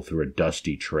vehicle through a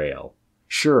dusty trail.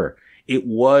 Sure, it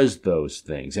was those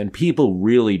things, and people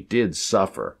really did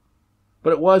suffer.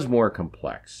 But it was more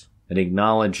complex, and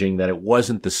acknowledging that it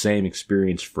wasn't the same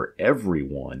experience for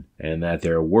everyone, and that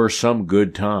there were some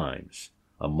good times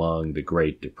among the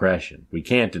Great Depression. We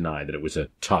can't deny that it was a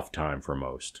tough time for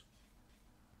most.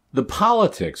 The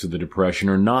politics of the Depression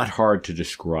are not hard to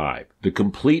describe. The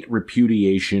complete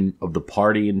repudiation of the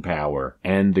party in power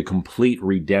and the complete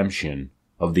redemption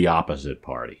of the opposite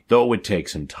party, though it would take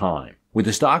some time. With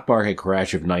the stock market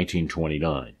crash of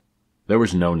 1929, there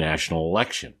was no national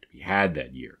election to be had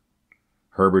that year.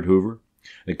 Herbert Hoover,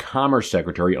 the Commerce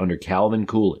Secretary under Calvin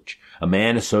Coolidge, a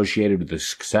man associated with the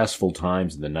successful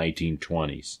times in the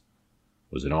 1920s,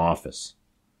 was in office.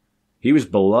 He was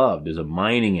beloved as a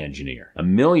mining engineer, a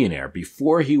millionaire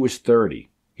before he was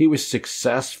 30. He was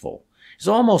successful. He's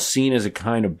almost seen as a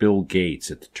kind of Bill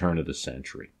Gates at the turn of the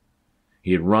century.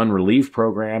 He had run relief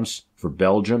programs for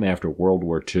Belgium after World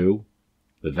War II.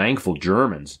 The thankful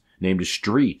Germans named a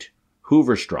street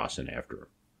Hooverstrassen after him,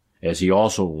 as he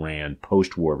also ran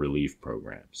post-war relief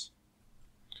programs.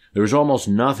 There was almost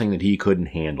nothing that he couldn't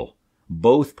handle.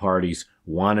 Both parties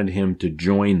wanted him to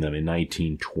join them in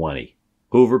 1920.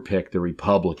 Hoover picked the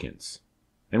Republicans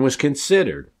and was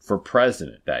considered for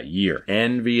president that year.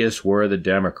 Envious were the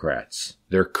Democrats.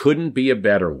 There couldn't be a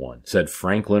better one, said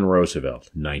Franklin Roosevelt,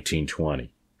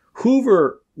 1920.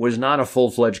 Hoover was not a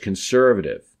full-fledged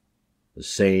conservative, the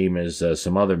same as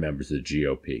some other members of the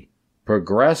GOP.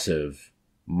 Progressive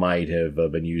might have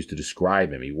been used to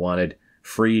describe him. He wanted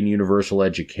free and universal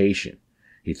education.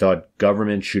 He thought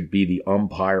government should be the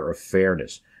umpire of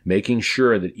fairness, making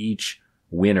sure that each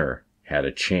winner had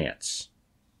a chance.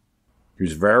 He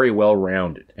was very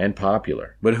well-rounded and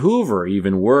popular. But Hoover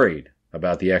even worried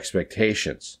about the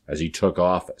expectations as he took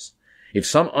office. If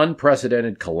some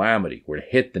unprecedented calamity were to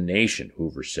hit the nation,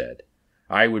 Hoover said,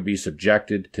 I would be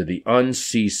subjected to the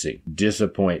unceasing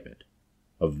disappointment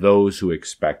of those who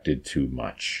expected too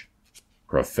much.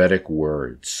 Prophetic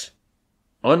words.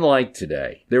 Unlike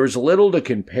today, there is little to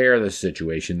compare the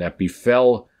situation that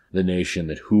befell the nation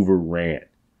that Hoover ran.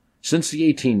 Since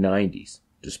the 1890s,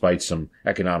 despite some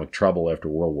economic trouble after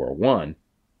World War I,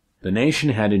 the nation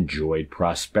had enjoyed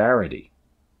prosperity.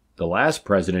 The last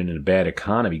president in a bad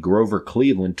economy, Grover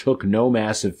Cleveland, took no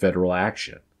massive federal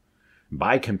action.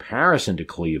 By comparison to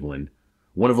Cleveland,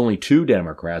 one of only 2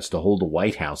 Democrats to hold the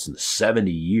White House in the 70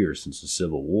 years since the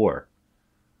Civil War,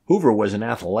 Hoover was an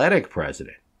athletic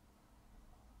president.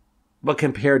 But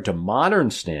compared to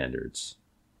modern standards,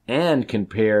 and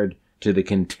compared to the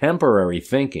contemporary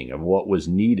thinking of what was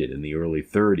needed in the early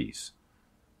 30s,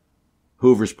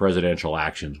 Hoover's presidential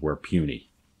actions were puny.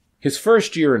 His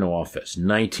first year in office,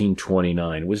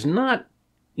 1929, was not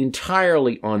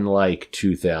entirely unlike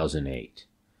 2008.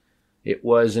 It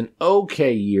was an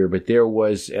okay year, but there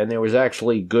was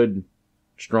actually good,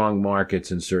 strong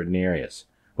markets in certain areas.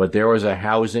 But there was a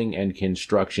housing and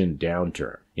construction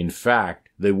downturn. In fact,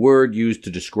 the word used to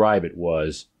describe it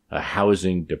was a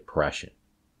housing depression.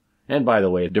 And by the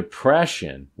way,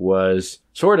 depression was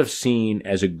sort of seen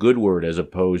as a good word as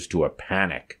opposed to a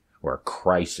panic or a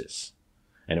crisis.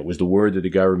 And it was the word that the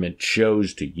government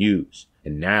chose to use.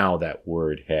 And now that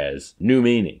word has new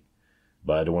meaning.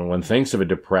 But when one thinks of a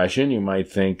depression, you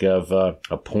might think of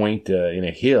a point in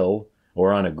a hill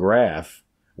or on a graph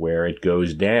where it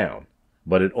goes down.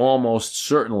 But it almost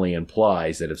certainly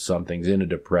implies that if something's in a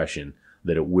depression,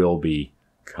 that it will be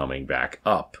coming back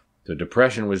up. The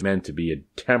depression was meant to be a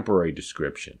temporary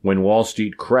description. When Wall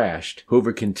Street crashed,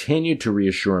 Hoover continued to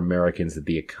reassure Americans that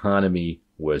the economy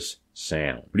was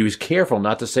sound. But he was careful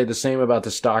not to say the same about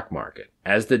the stock market.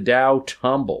 As the Dow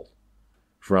tumbled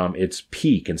from its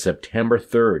peak in September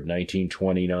 3rd,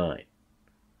 1929,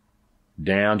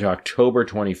 down to October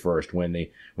 21st,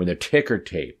 when the ticker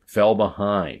tape fell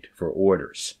behind for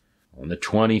orders. On the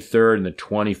 23rd and the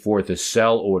 24th, the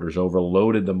sell orders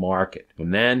overloaded the market,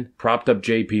 and then propped up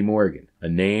J.P. Morgan, a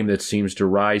name that seems to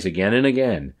rise again and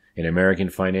again in American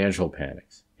financial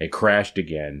panics. It crashed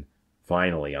again,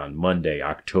 finally, on Monday,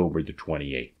 October the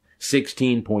 28th.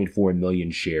 16.4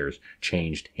 million shares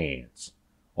changed hands.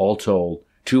 All told,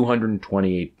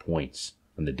 228 points,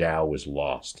 and the Dow was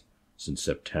lost since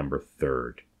September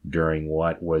 3rd, during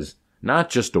what was not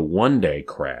just a one-day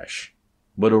crash,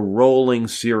 but a rolling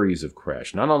series of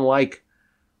crashes, not unlike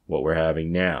what we're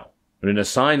having now. But in a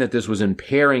sign that this was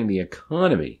impairing the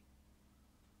economy,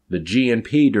 the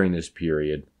GNP during this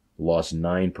period lost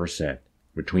 9%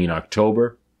 between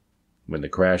October, when the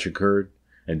crash occurred,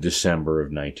 and December of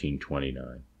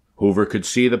 1929. Hoover could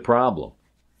see the problem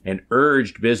and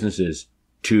urged businesses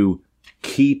to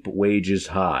keep wages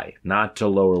high, not to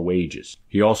lower wages.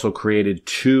 He also created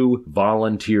 2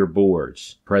 volunteer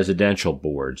boards, presidential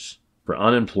boards, for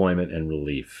unemployment and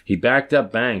relief. He backed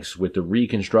up banks with the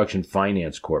Reconstruction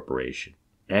Finance Corporation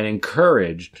and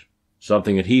encouraged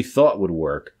something that he thought would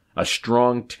work, a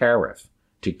strong tariff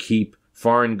to keep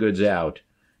foreign goods out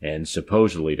and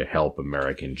supposedly to help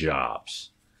American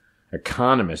jobs.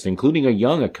 Economists, including a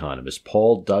young economist,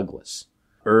 Paul Douglas,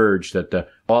 urged that the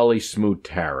Hawley-Smoot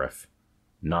tariff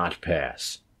not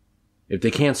pass. If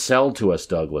they can't sell to us,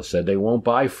 Douglas said, they won't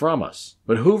buy from us.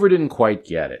 But Hoover didn't quite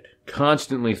get it.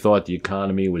 Constantly thought the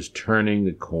economy was turning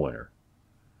the corner.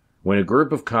 When a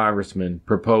group of congressmen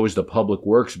proposed a public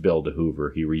works bill to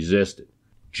Hoover, he resisted.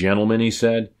 Gentlemen, he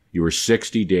said, you are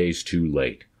 60 days too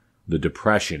late. The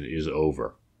Depression is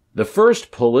over. The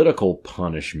first political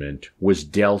punishment was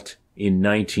dealt in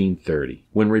 1930,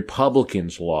 when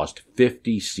Republicans lost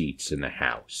 50 seats in the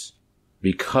House.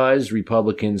 Because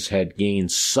Republicans had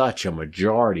gained such a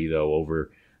majority, though,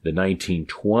 over the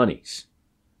 1920s,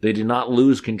 they did not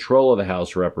lose control of the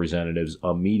House of Representatives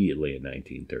immediately in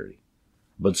 1930,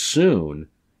 but soon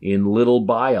in little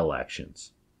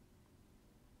by-elections.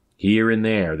 Here and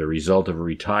there, the result of a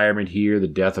retirement here, the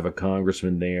death of a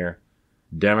congressman there,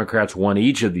 Democrats won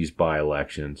each of these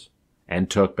by-elections and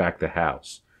took back the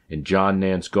House, and John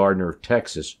Nance Gardner of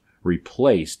Texas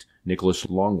replaced Nicholas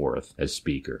Longworth as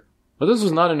Speaker. But this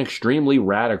was not an extremely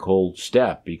radical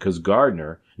step because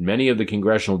Gardner and many of the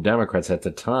congressional Democrats at the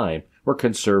time were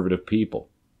conservative people.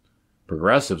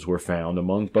 Progressives were found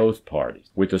among both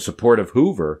parties. With the support of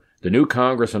Hoover, the new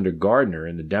Congress under Gardner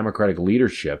and the Democratic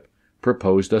leadership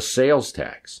proposed a sales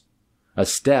tax, a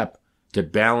step to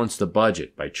balance the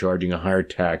budget by charging a higher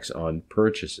tax on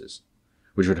purchases,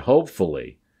 which would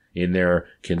hopefully, in their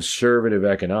conservative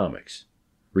economics,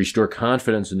 restore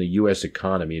confidence in the U.S.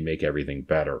 economy and make everything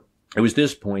better. It was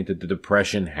this point that the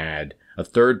Depression had a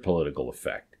third political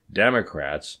effect.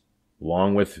 Democrats,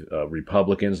 along with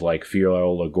Republicans like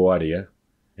Fiorello LaGuardia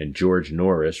and George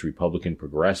Norris, Republican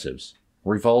progressives,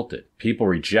 revolted. People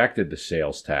rejected the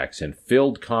sales tax and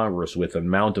filled Congress with an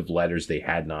amount of letters they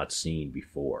had not seen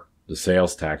before. The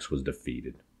sales tax was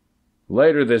defeated.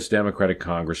 Later, this Democratic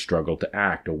Congress struggled to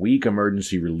act. A weak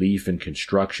emergency relief and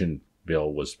construction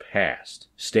bill was passed.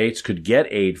 States could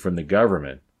get aid from the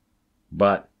government,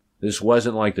 but this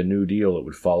wasn't like the New Deal that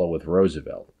would follow with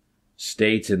Roosevelt.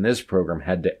 States in this program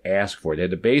had to ask for it. They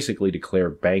had to basically declare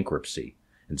bankruptcy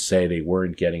and say they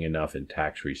weren't getting enough in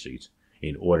tax receipts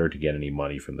in order to get any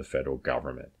money from the federal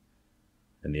government.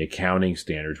 And the accounting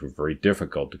standards were very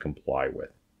difficult to comply with.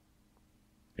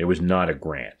 It was not a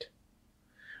grant.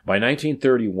 By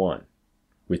 1931,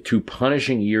 with 2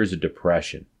 punishing years of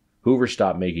depression, Hoover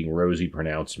stopped making rosy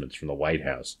pronouncements from the White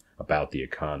House about the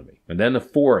economy. And then the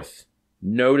fourth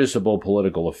noticeable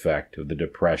political effect of the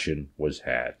Depression was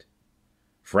had.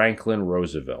 Franklin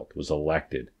Roosevelt was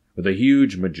elected with a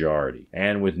huge majority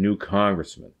and with new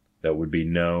congressmen that would be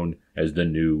known as the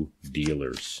New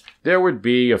Dealers. There would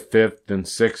be a 5th and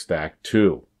 6th act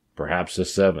too, perhaps a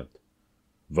 7th.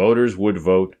 Voters would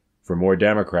vote for more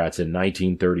Democrats in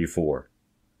 1934,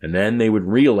 and then they would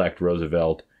re-elect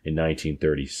Roosevelt in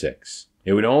 1936.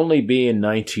 It would only be in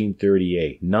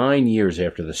 1938, 9 years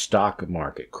after the stock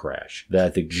market crash,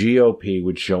 that the GOP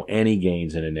would show any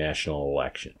gains in a national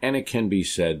election. And it can be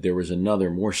said there was another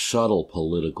more subtle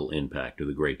political impact of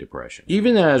the Great Depression.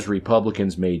 Even as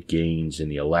Republicans made gains in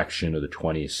the election of the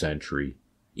 20th century,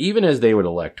 even as they would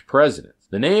elect presidents,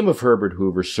 the name of Herbert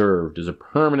Hoover served as a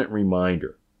permanent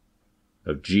reminder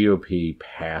of GOP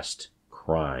past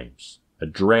crimes, a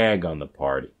drag on the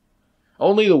party.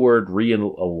 Only the word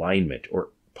realignment or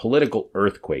political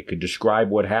earthquake could describe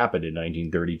what happened in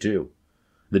 1932.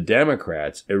 The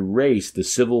Democrats erased the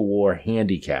Civil War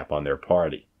handicap on their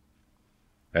party,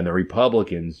 and the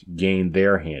Republicans gained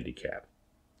their handicap,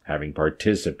 having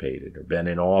participated or been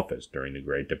in office during the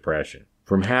Great Depression.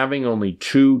 From having only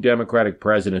 2 Democratic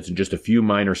presidents and just a few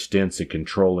minor stints at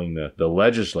controlling the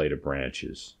legislative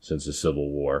branches since the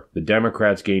Civil War, the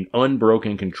Democrats gained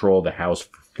unbroken control of the House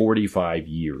for 45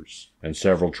 years and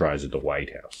several tries at the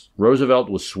White House. Roosevelt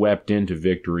was swept into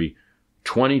victory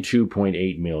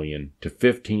 $22.8 million to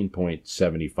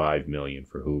 $15.75 million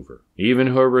for Hoover. Even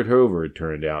Herbert Hoover, it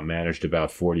turned out, managed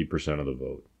about 40% of the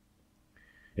vote.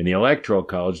 In the Electoral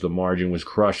College, the margin was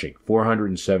crushing,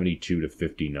 472 to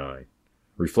 59,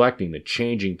 reflecting the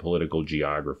changing political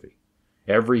geography.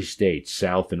 Every state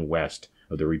south and west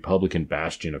of the Republican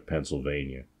bastion of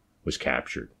Pennsylvania was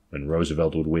captured, and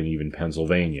Roosevelt would win even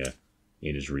Pennsylvania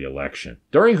in his reelection.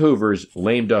 During Hoover's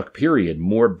lame duck period,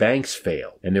 more banks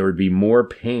failed, and there would be more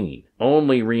pain,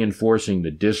 only reinforcing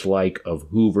the dislike of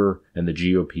Hoover and the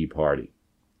GOP party.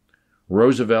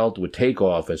 Roosevelt would take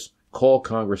office, call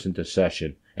Congress into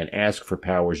session, and ask for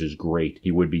powers as great he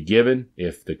would be given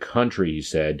if the country, he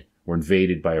said, were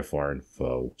invaded by a foreign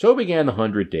foe. So began the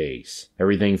 100 Days.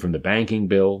 Everything from the banking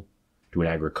bill to an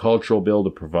agricultural bill to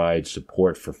provide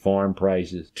support for farm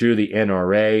prices, to the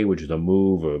NRA, which is a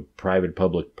move, a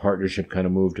private-public partnership kind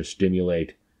of move to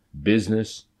stimulate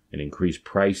business and increase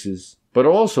prices, but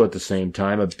also at the same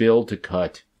time a bill to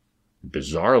cut,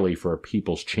 bizarrely for a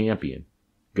people's champion,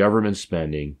 government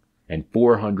spending and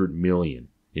 $400 million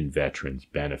in veterans'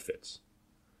 benefits.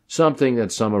 Something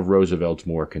that some of Roosevelt's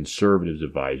more conservative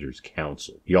advisors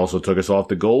counseled. He also took us off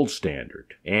the gold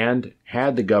standard and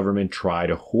had the government try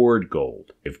to hoard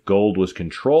gold. If gold was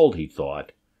controlled, he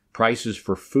thought, prices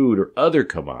for food or other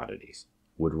commodities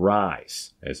would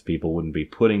rise, as people wouldn't be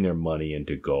putting their money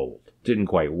into gold. It didn't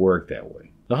quite work that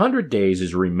way. The 100 Days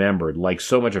is remembered, like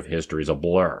so much of history, as a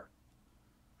blur.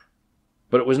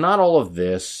 But it was not all of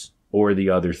this or the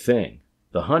other thing.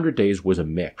 The 100 Days was a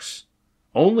mix.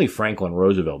 Only Franklin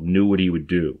Roosevelt knew what he would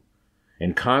do,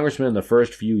 and congressmen in the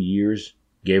first few years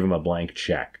gave him a blank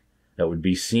check that would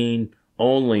be seen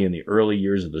only in the early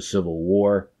years of the Civil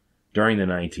War, during the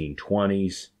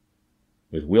 1920s,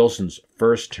 with Wilson's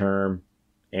first term,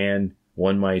 and,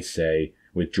 one might say,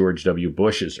 with George W.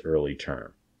 Bush's early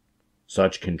term.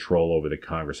 Such control over the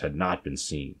Congress had not been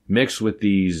seen. Mixed with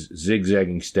these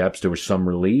zigzagging steps, there was some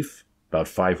relief, about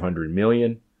 $500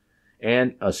 million,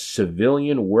 and a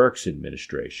Civilian Works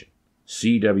Administration,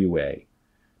 CWA,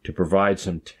 to provide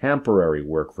some temporary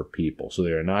work for people so they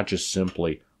are not just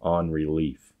simply on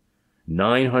relief.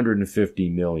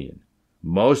 $950 million,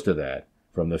 most of that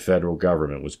from the federal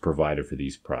government, was provided for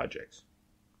these projects.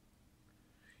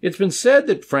 It's been said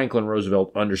that Franklin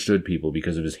Roosevelt understood people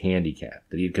because of his handicap,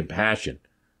 that he had compassion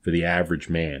for the average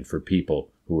man, for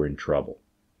people who were in trouble.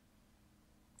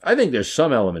 I think there's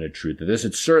some element of truth to this.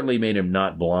 It certainly made him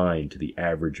not blind to the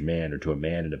average man or to a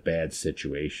man in a bad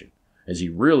situation, as he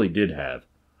really did have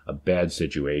a bad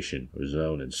situation of his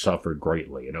own and suffered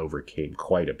greatly and overcame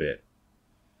quite a bit.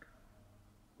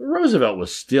 But Roosevelt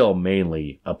was still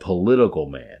mainly a political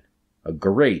man, a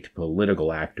great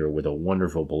political actor with a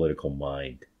wonderful political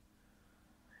mind.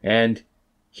 And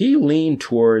he leaned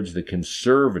towards the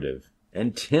conservative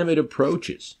and timid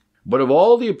approaches. But of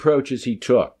all the approaches he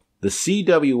took, the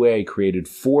CWA created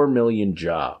 4 million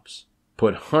jobs,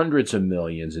 put hundreds of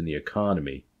millions in the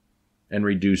economy, and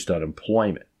reduced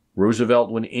unemployment. Roosevelt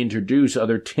would introduce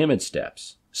other timid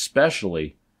steps,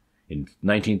 especially in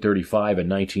 1935 and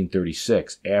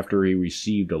 1936, after he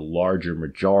received a larger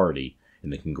majority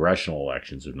in the congressional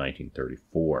elections of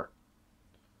 1934.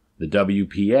 The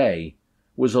WPA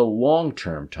was a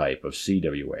long-term type of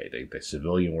CWA. The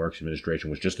Civilian Works Administration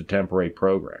was just a temporary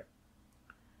program.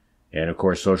 And, of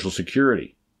course, Social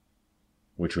Security,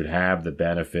 which would have the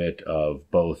benefit of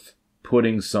both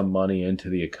putting some money into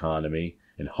the economy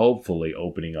and hopefully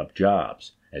opening up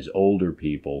jobs, as older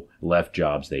people left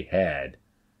jobs they had,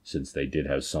 since they did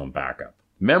have some backup.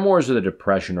 Memoirs of the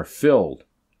Depression are filled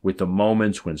with the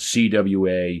moments when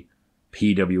CWA,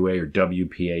 PWA, or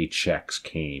WPA checks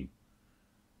came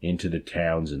into the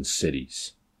towns and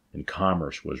cities, and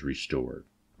commerce was restored.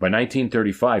 By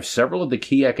 1935, several of the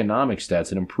key economic stats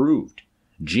had improved.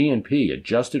 GNP,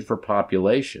 adjusted for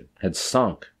population, had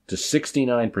sunk to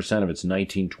 69% of its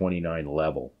 1929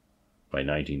 level by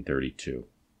 1932.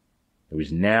 It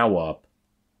was now up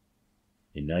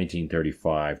in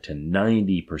 1935 to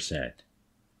 90%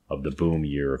 of the boom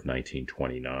year of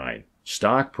 1929.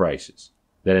 Stock prices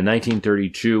that in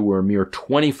 1932 were a mere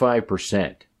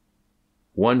 25%,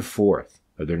 one-fourth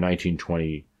of their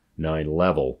 1929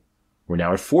 level, were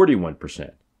now at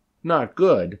 41%. Not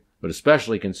good, but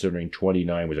especially considering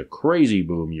 29 was a crazy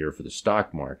boom year for the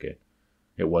stock market,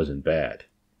 it wasn't bad.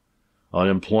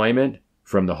 Unemployment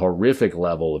from the horrific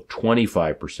level of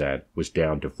 25% was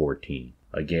down to 14%.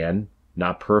 Again,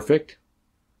 not perfect.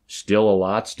 Still a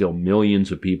lot, still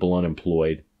millions of people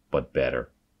unemployed, but better.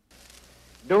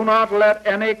 Do not let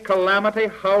any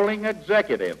calamity-howling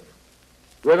executive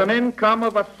with an income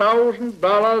of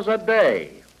 $1,000 a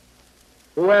day,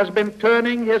 who has been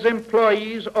turning his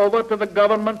employees over to the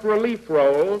government relief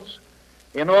rolls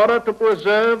in order to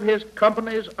preserve his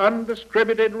company's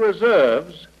undistributed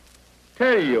reserves,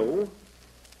 tell you,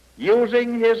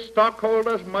 using his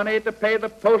stockholders' money to pay the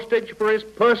postage for his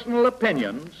personal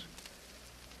opinions,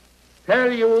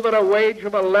 tell you that a wage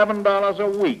of $11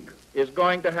 a week is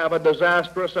going to have a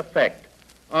disastrous effect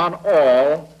on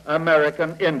all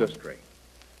American industry.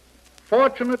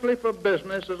 Fortunately for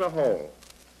business as a whole,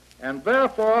 and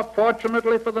therefore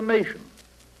fortunately for the nation,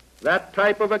 that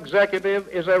type of executive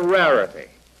is a rarity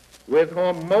with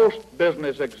whom most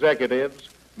business executives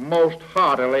most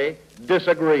heartily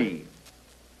disagree.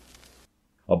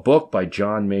 A book by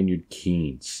John Maynard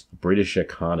Keynes, a British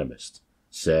economist,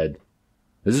 said,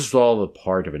 "This is all a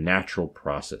part of a natural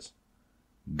process.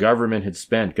 Government had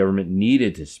spent, government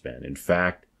needed to spend. In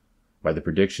fact, by the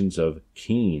predictions of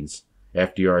Keynes,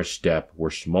 FDR's steps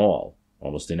were small,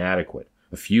 almost inadequate,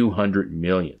 a few hundred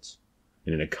millions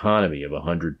in an economy of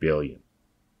 100 billion.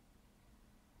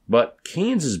 But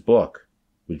Keynes's book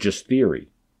was just theory,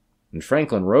 and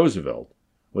Franklin Roosevelt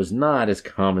was not, as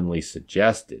commonly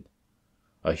suggested,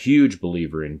 a huge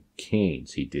believer in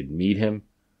Keynes. He did meet him.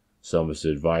 Some of his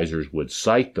advisors would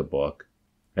cite the book,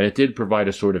 and it did provide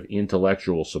a sort of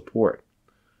intellectual support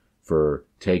for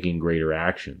taking greater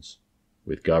actions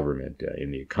with government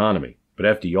in the economy. But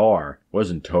FDR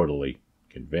wasn't totally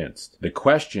convinced. The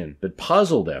question that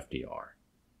puzzled FDR,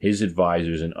 his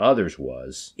advisors, and others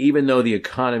was, even though the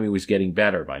economy was getting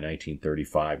better by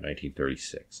 1935,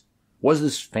 1936, was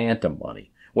this phantom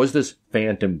money? Was this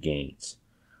phantom gains?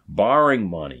 Borrowing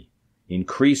money,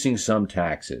 increasing some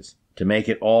taxes to make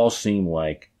it all seem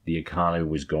like the economy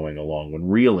was going along, when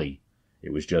really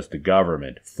it was just the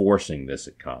government forcing this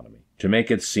economy, to make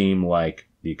it seem like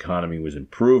the economy was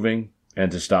improving and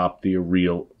to stop the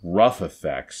real rough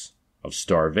effects of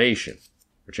starvation,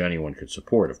 which anyone could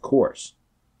support, of course.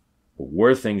 But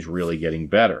were things really getting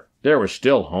better? There were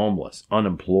still homeless,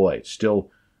 unemployed,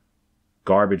 still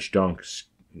garbage dump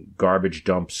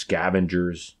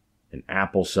scavengers and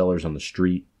apple sellers on the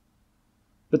street.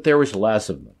 But there was less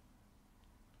of them.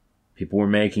 People were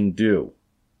making do,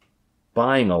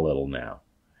 buying a little now.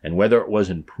 And whether it was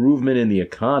improvement in the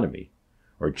economy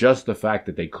or just the fact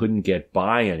that they couldn't get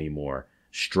by anymore,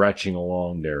 stretching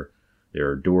along their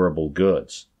durable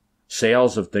goods,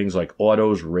 sales of things like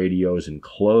autos, radios, and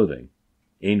clothing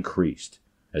increased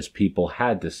as people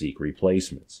had to seek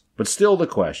replacements. But still the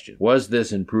question, was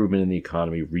this improvement in the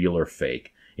economy real or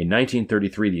fake? In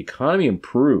 1933, the economy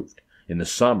improved in the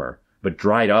summer, but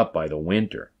dried up by the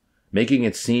winter, making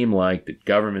it seem like that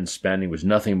government spending was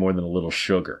nothing more than a little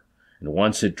sugar. And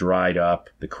once it dried up,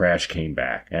 the crash came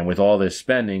back. And with all this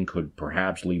spending, could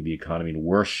perhaps leave the economy in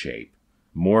worse shape,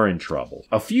 more in trouble.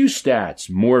 A few stats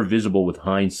more visible with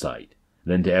hindsight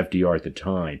than to FDR at the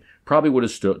time probably would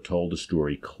have told the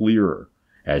story clearer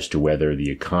as to whether the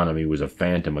economy was a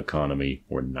phantom economy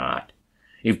or not.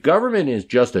 If government is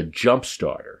just a jump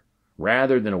starter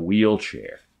rather than a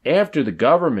wheelchair, after the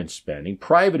government spending,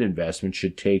 private investment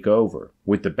should take over.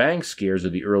 With the bank scares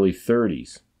of the early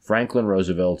 30s, Franklin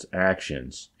Roosevelt's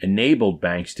actions enabled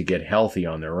banks to get healthy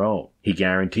on their own. He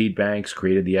guaranteed banks,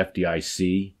 created the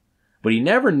FDIC, but he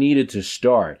never needed to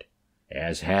start,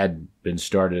 as had been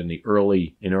started in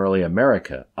early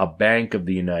America, a Bank of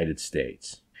the United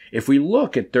States. If we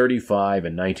look at 35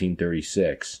 and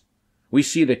 1936, we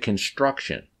see that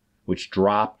construction, which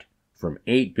dropped from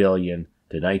 $8 billion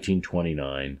to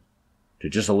 1929 to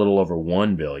just a little over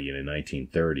 $1 billion in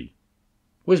 1930,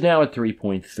 was now at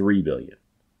 $3.3 billion.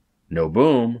 No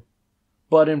boom,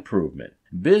 but improvement.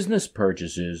 Business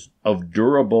purchases of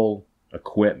durable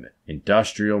equipment,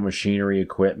 industrial machinery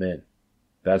equipment,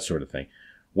 that sort of thing,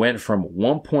 went from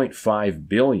 $1.5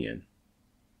 billion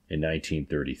in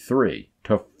 1933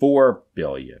 to $4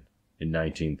 billion in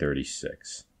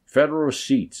 1936. Federal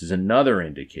receipts is another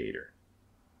indicator.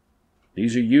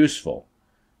 These are useful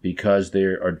because they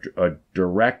are a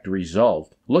direct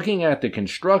result. Looking at the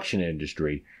construction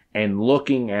industry and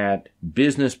looking at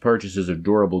business purchases of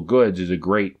durable goods is a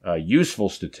great, useful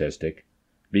statistic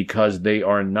because they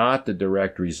are not the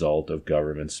direct result of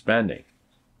government spending.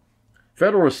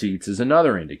 Federal receipts is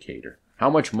another indicator. How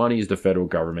much money is the federal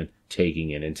government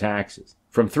taking in taxes?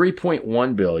 From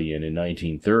 $3.1 billion in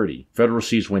 1930, federal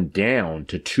receipts went down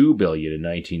to $2 billion in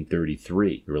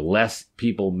 1933. There were less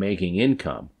people making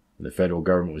income, and the federal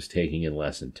government was taking in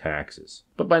less in taxes.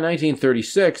 But by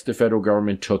 1936, the federal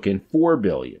government took in $4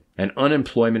 billion, and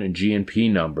unemployment and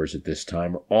GNP numbers at this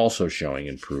time are also showing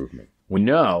improvement. We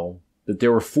know that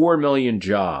there were 4 million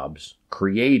jobs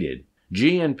created.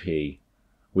 GNP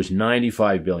was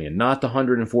 $95 billion, not the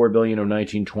 $104 billion of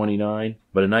 1929,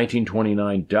 but in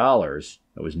 1929 dollars,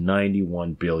 it was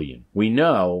 $91 billion. We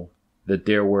know that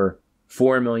there were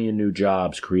 4 million new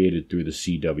jobs created through the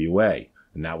CWA,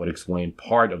 and that would explain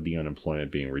part of the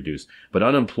unemployment being reduced. But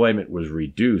unemployment was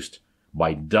reduced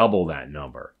by double that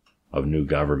number of new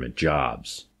government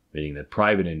jobs, meaning that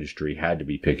private industry had to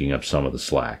be picking up some of the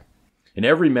slack. In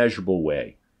every measurable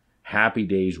way, happy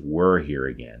days were here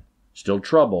again. Still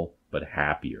trouble, but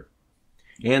happier.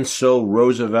 And so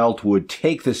Roosevelt would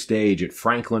take the stage at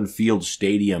Franklin Field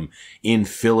Stadium in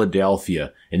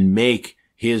Philadelphia and make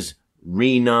his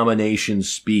renomination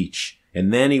speech.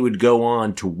 And then he would go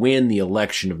on to win the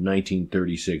election of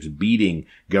 1936, beating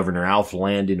Governor Alf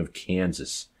Landon of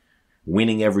Kansas,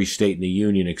 winning every state in the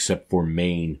Union except for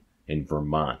Maine and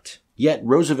Vermont. Yet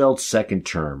Roosevelt's second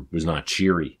term was not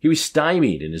cheery. He was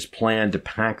stymied in his plan to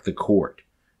pack the court,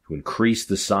 to increase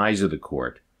the size of the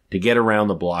court, to get around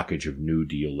the blockage of New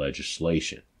Deal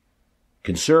legislation.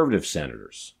 Conservative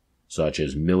senators, such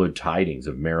as Millard Tydings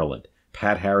of Maryland,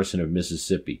 Pat Harrison of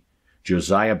Mississippi,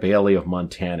 Josiah Bailey of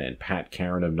Montana, and Pat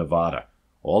Caron of Nevada,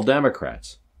 all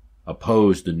Democrats,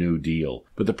 opposed the New Deal.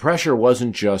 But the pressure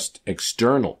wasn't just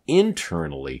external.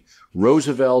 Internally,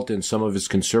 Roosevelt and some of his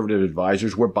conservative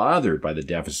advisors were bothered by the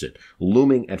deficit,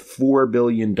 looming at $4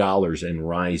 billion and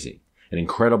rising, an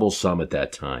incredible sum at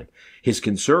that time. His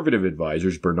conservative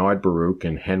advisors, Bernard Baruch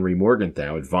and Henry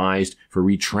Morgenthau, advised for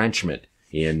retrenchment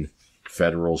in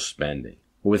federal spending.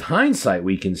 With hindsight,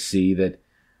 we can see that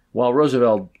while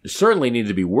Roosevelt certainly needed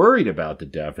to be worried about the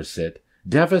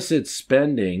deficit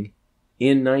spending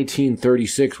in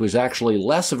 1936 was actually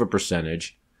less of a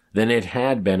percentage than it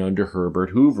had been under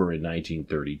Herbert Hoover in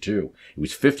 1932. It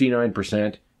was 59%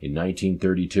 in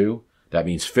 1932. That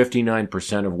means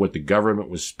 59% of what the government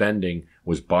was spending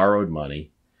was borrowed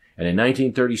money. And in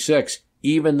 1936,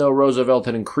 even though Roosevelt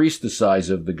had increased the size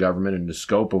of the government and the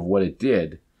scope of what it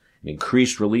did,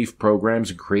 increased relief programs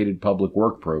and created public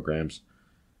work programs,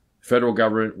 the federal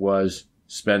government was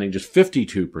spending just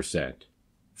 52%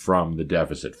 from the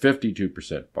deficit,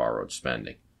 52% borrowed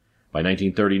spending. By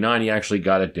 1939, he actually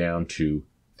got it down to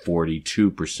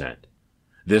 42%.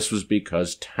 This was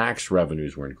because tax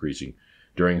revenues were increasing.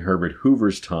 During Herbert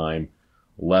Hoover's time,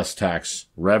 less tax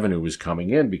revenue was coming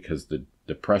in because the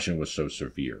depression was so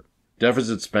severe.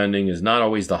 Deficit spending is not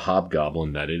always the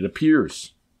hobgoblin that it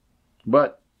appears.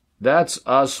 But that's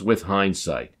us with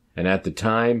hindsight. And at the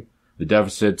time, the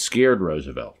deficit scared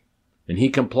Roosevelt. And he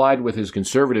complied with his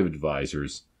conservative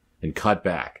advisors and cut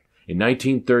back. In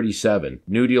 1937,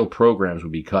 New Deal programs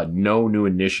would be cut. No new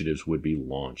initiatives would be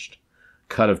launched.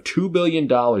 A cut of $2 billion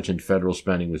in federal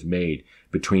spending was made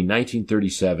between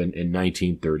 1937 and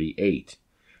 1938.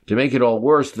 To make it all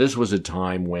worse, this was a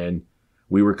time when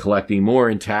we were collecting more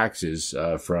in taxes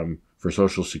for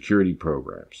Social Security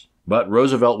programs. But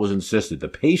Roosevelt was insistent. The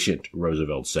patient,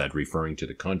 Roosevelt said, referring to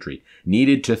the country,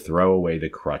 needed to throw away the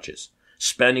crutches.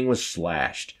 Spending was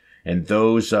slashed, and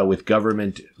those with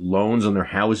government loans on their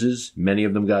houses, many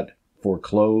of them got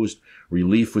foreclosed.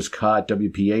 Relief was cut.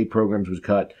 WPA programs was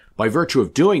cut. By virtue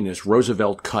of doing this,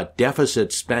 Roosevelt cut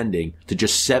deficit spending to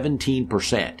just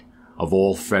 17% of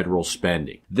all federal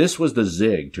spending. This was the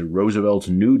zig to Roosevelt's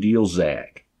New Deal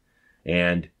zag.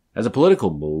 And as a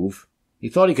political move, he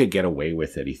thought he could get away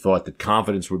with it. He thought that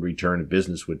confidence would return and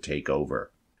business would take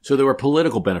over. So there were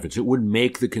political benefits. It would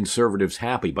make the conservatives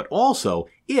happy. But also,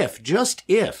 just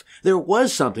if, there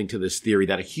was something to this theory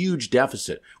that a huge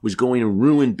deficit was going to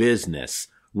ruin business,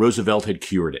 Roosevelt had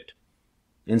cured it.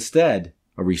 Instead,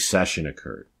 a recession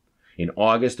occurred. In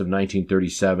August of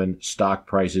 1937, stock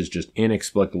prices just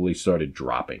inexplicably started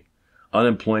dropping.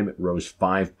 Unemployment rose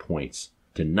 5 points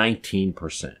to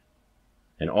 19%.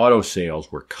 And auto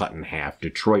sales were cut in half.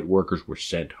 Detroit workers were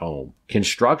sent home.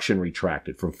 Construction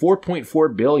retracted from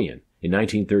 $4.4 billion in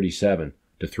 1937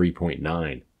 to $3.9 by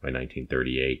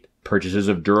 1938. Purchases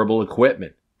of durable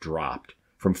equipment dropped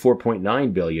from $4.9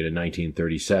 billion in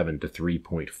 1937 to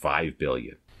 $3.5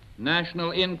 billion.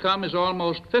 National income is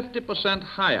almost 50%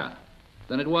 higher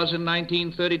than it was in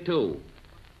 1932,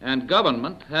 and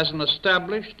government has an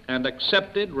established and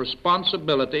accepted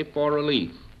responsibility for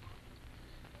relief.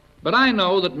 But I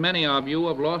know that many of you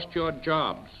have lost your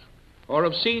jobs, or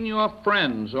have seen your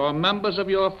friends or members of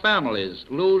your families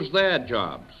lose their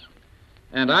jobs.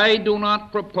 And I do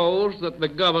not propose that the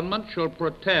government shall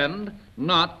pretend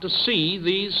not to see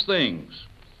these things.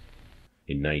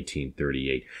 In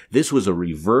 1938, this was a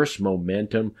reverse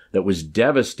momentum that was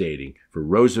devastating for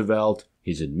Roosevelt,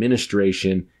 his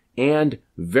administration, and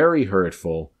very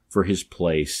hurtful for his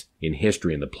place in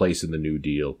history and the place in the New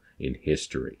Deal in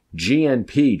history.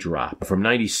 GNP dropped from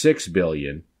 $96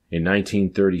 billion in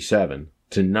 1937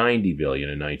 to $90 billion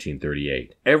in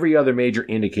 1938. Every other major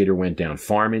indicator went down.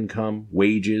 Farm income,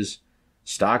 wages,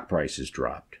 stock prices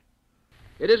dropped.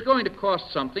 It is going to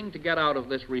cost something to get out of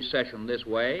this recession this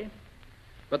way,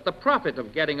 but the profit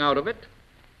of getting out of it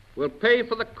will pay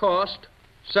for the cost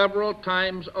several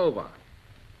times over.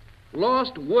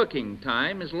 Lost working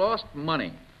time is lost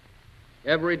money.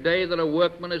 Every day that a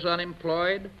workman is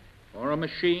unemployed, or a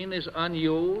machine is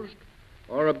unused,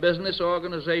 or a business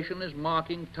organization is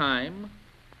marking time,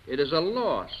 It is a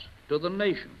loss to the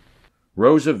nation.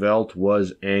 Roosevelt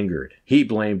was angered. He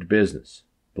blamed business,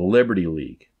 the Liberty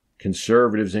League,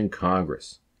 conservatives in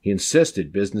Congress. He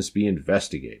insisted business be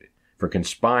investigated for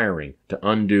conspiring to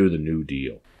undo the New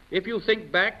Deal. If you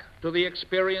think back to the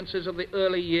experiences of the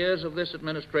early years of this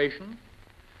administration,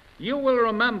 you will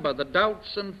remember the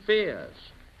doubts and fears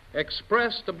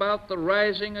expressed about the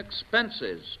rising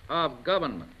expenses of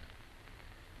government.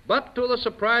 But to the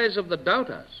surprise of the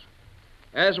doubters,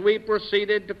 as we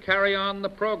proceeded to carry on the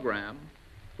program,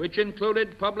 which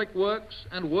included public works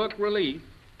and work relief,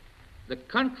 the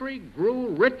country grew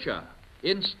richer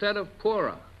instead of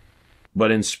poorer.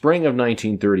 But in spring of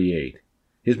 1938,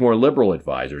 his more liberal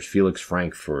advisors, Felix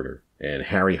Frankfurter and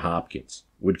Harry Hopkins,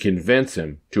 would convince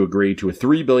him to agree to a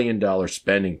 $3 billion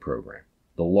spending program,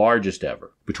 the largest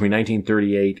ever. Between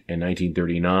 1938 and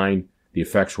 1939, the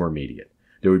effects were immediate.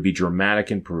 There would be dramatic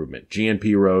improvement.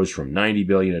 GNP rose from $90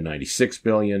 billion to $96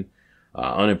 billion.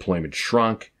 Unemployment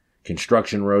shrunk.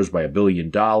 Construction rose by $1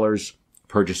 billion.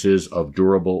 Purchases of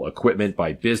durable equipment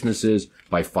by businesses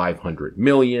by $500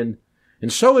 million.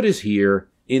 And so it is here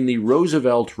in the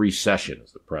Roosevelt recession,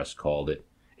 as the press called it,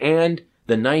 and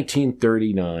the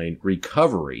 1939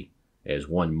 recovery, as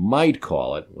one might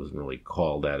call it, wasn't really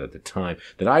called that at the time,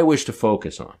 that I wish to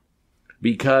focus on.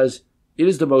 Because it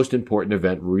is the most important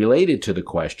event related to the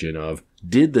question of,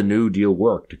 did the New Deal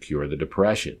work to cure the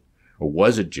Depression? Or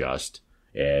was it just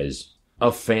as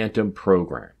a phantom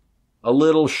program, a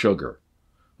little sugar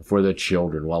for the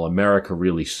children while America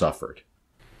really suffered?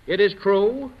 It is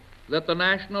true that the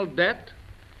national debt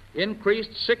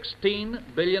increased $16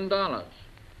 billion.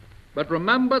 But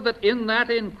remember that in that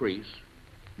increase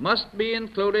must be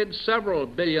included several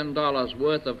 $billion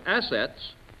worth of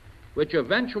assets which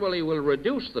eventually will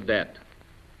reduce the debt,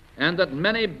 and that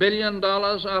many $1 billion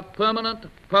of permanent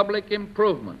public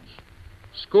improvements,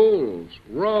 schools,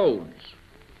 roads,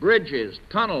 bridges,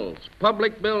 tunnels,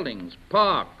 public buildings,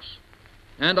 parks,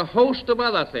 and a host of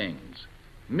other things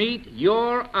meet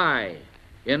your eye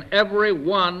in every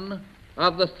one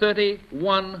of the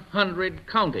 3,100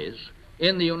 counties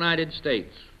in the United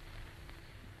States.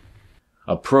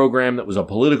 A program that was a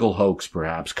political hoax,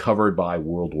 perhaps, covered by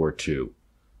World War II.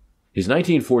 His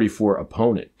 1944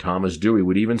 opponent, Thomas Dewey,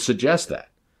 would even suggest that.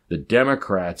 The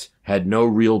Democrats had no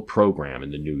real program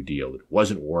in the New Deal. It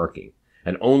wasn't working.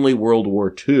 And only World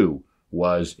War II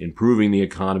was improving the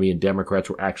economy, and Democrats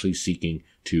were actually seeking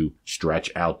to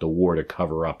stretch out the war to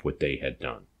cover up what they had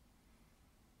done.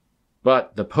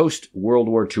 But the post-World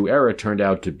War II era turned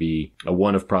out to be a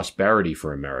one of prosperity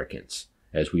for Americans,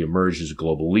 as we emerged as a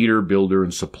global leader, builder,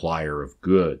 and supplier of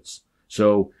goods.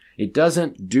 So it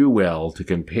doesn't do well to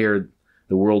compare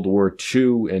the World War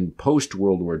II and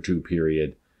post-World War II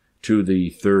period to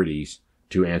the 30s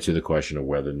to answer the question of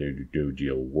whether the New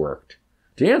Deal worked.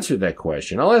 To answer that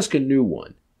question, I'll ask a new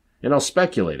one, and I'll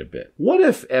speculate a bit. What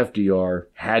if FDR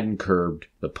hadn't curbed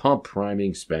the pump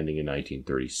priming spending in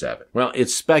 1937? Well,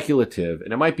 it's speculative,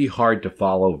 and it might be hard to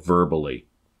follow verbally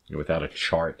without a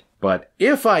chart. But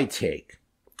if I take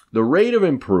the rate of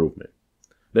improvement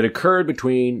that occurred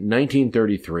between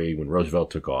 1933, when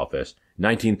Roosevelt took office,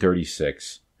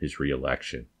 1936, his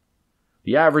re-election,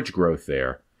 the average growth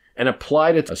there, and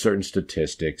applied it to certain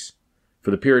statistics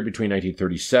for the period between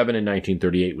 1937 and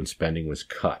 1938 when spending was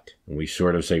cut. And we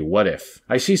sort of say, what if?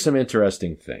 I see some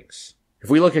interesting things. If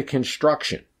we look at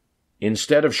construction,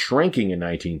 instead of shrinking in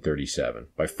 1937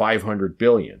 by $500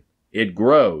 billion, it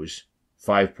grows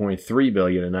 $5.3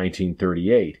 billion in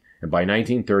 1938, and by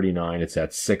 1939 it's at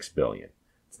 $6 billion.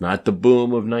 It's not the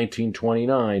boom of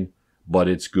 1929, but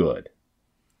it's good.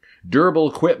 Durable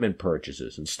equipment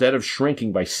purchases, instead of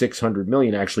shrinking by $600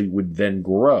 million, actually would then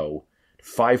grow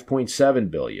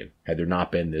 $5.7 billion had there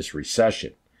not been this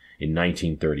recession in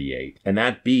 1938. And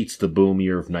that beats the boom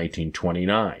year of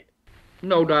 1929.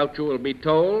 No doubt you will be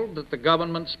told that the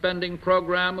government spending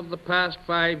program of the past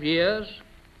 5 years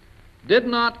did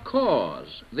not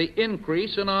cause the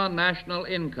increase in our national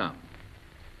income.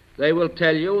 They will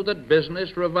tell you that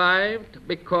business revived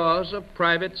because of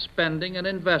private spending and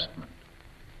investment.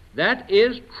 That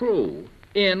is true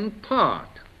in part,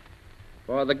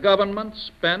 for the government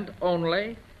spent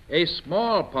only a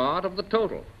small part of the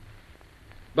total.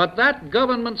 But that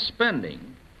government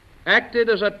spending acted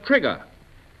as a trigger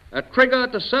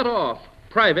to set off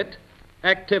private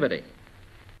activity.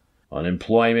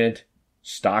 Unemployment,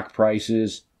 stock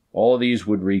prices, all of these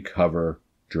would recover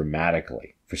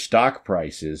dramatically. For stock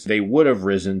prices, they would have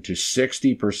risen to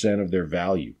 60% of their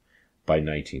value by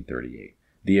 1938.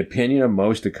 The opinion of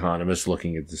most economists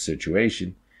looking at the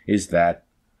situation is that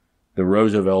the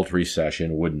Roosevelt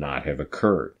recession would not have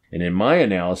occurred. And in my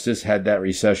analysis, had that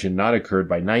recession not occurred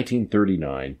by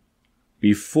 1939,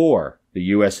 before the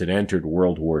U.S. had entered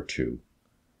World War II,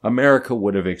 America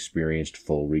would have experienced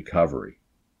full recovery.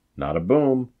 Not a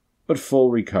boom, but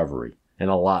full recovery, and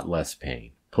a lot less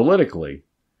pain. Politically,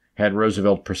 had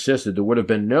Roosevelt persisted, there would have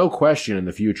been no question in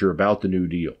the future about the New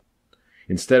Deal,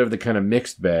 instead of the kind of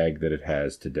mixed bag that it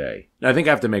has today. Now, I think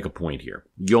I have to make a point here.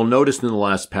 You'll notice in the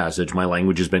last passage, my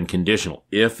language has been conditional.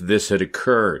 If this had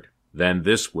occurred, then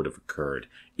this would have occurred.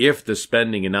 If the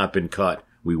spending had not been cut,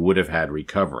 we would have had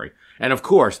recovery. And of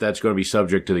course, that's going to be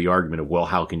subject to the argument of, well,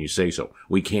 how can you say so?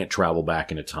 We can't travel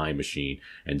back in a time machine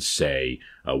and say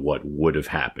what would have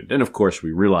happened. And of course,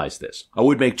 we realize this. I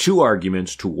would make two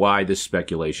arguments to why this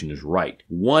speculation is right.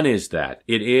 One is that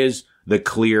it is the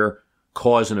clear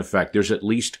cause and effect. There's at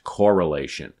least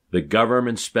correlation. The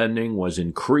government spending was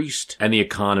increased and the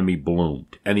economy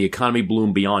bloomed. And the economy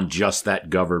bloomed beyond just that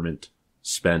government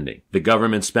spending. The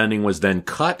government spending was then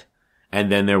cut,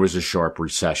 and then there was a sharp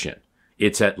recession.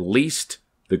 It's at least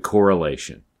the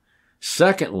correlation.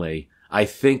 Secondly, I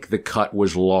think the cut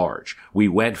was large. We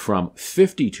went from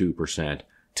 52%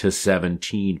 to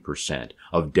 17%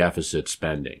 of deficit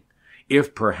spending.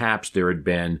 If perhaps there had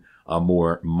been a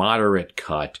more moderate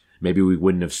cut, maybe we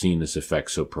wouldn't have seen this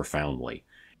effect so profoundly.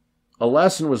 A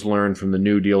lesson was learned from the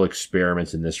New Deal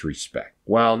experiments in this respect.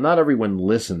 While not everyone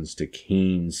listens to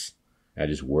Keynes at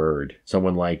his word,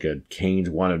 someone like Keynes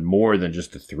wanted more than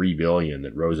just the $3 billion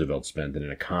that Roosevelt spent in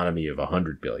an economy of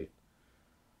 $100 billion.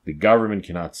 The government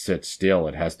cannot sit still.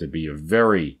 It has to be a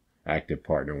very active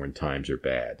partner when times are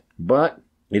bad. But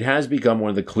it has become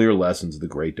one of the clear lessons of the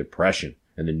Great Depression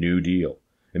and the New Deal.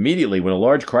 Immediately, when a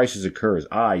large crisis occurs,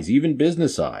 eyes, even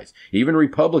business eyes, even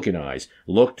Republican eyes,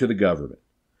 look to the government.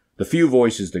 The few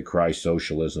voices that cry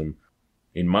socialism,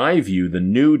 in my view, the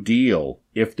New Deal,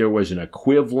 if there was an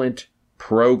equivalent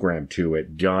program to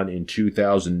it done in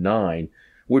 2009,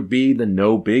 would be the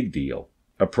no big deal.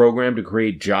 A program to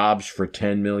create jobs for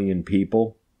 10 million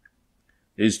people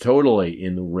is totally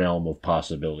in the realm of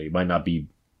possibility. It might not be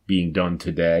being done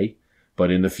today, but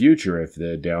in the future if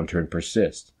the downturn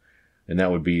persists. And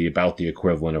that would be about the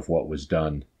equivalent of what was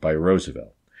done by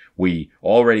Roosevelt. We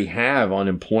already have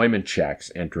unemployment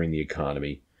checks entering the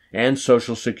economy and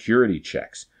Social Security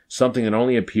checks, something that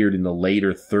only appeared in the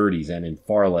later 30s and in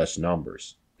far less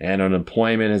numbers. And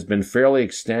unemployment has been fairly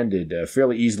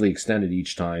easily extended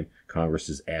each time Congress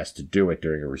is asked to do it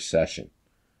during a recession.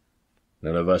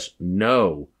 None of us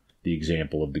know the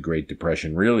example of the Great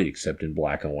Depression really except in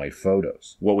black and white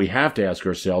photos. What we have to ask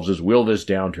ourselves is, will this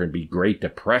downturn be Great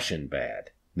Depression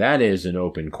bad? That is an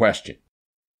open question.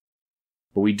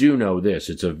 But we do know this,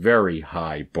 it's a very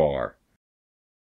high bar.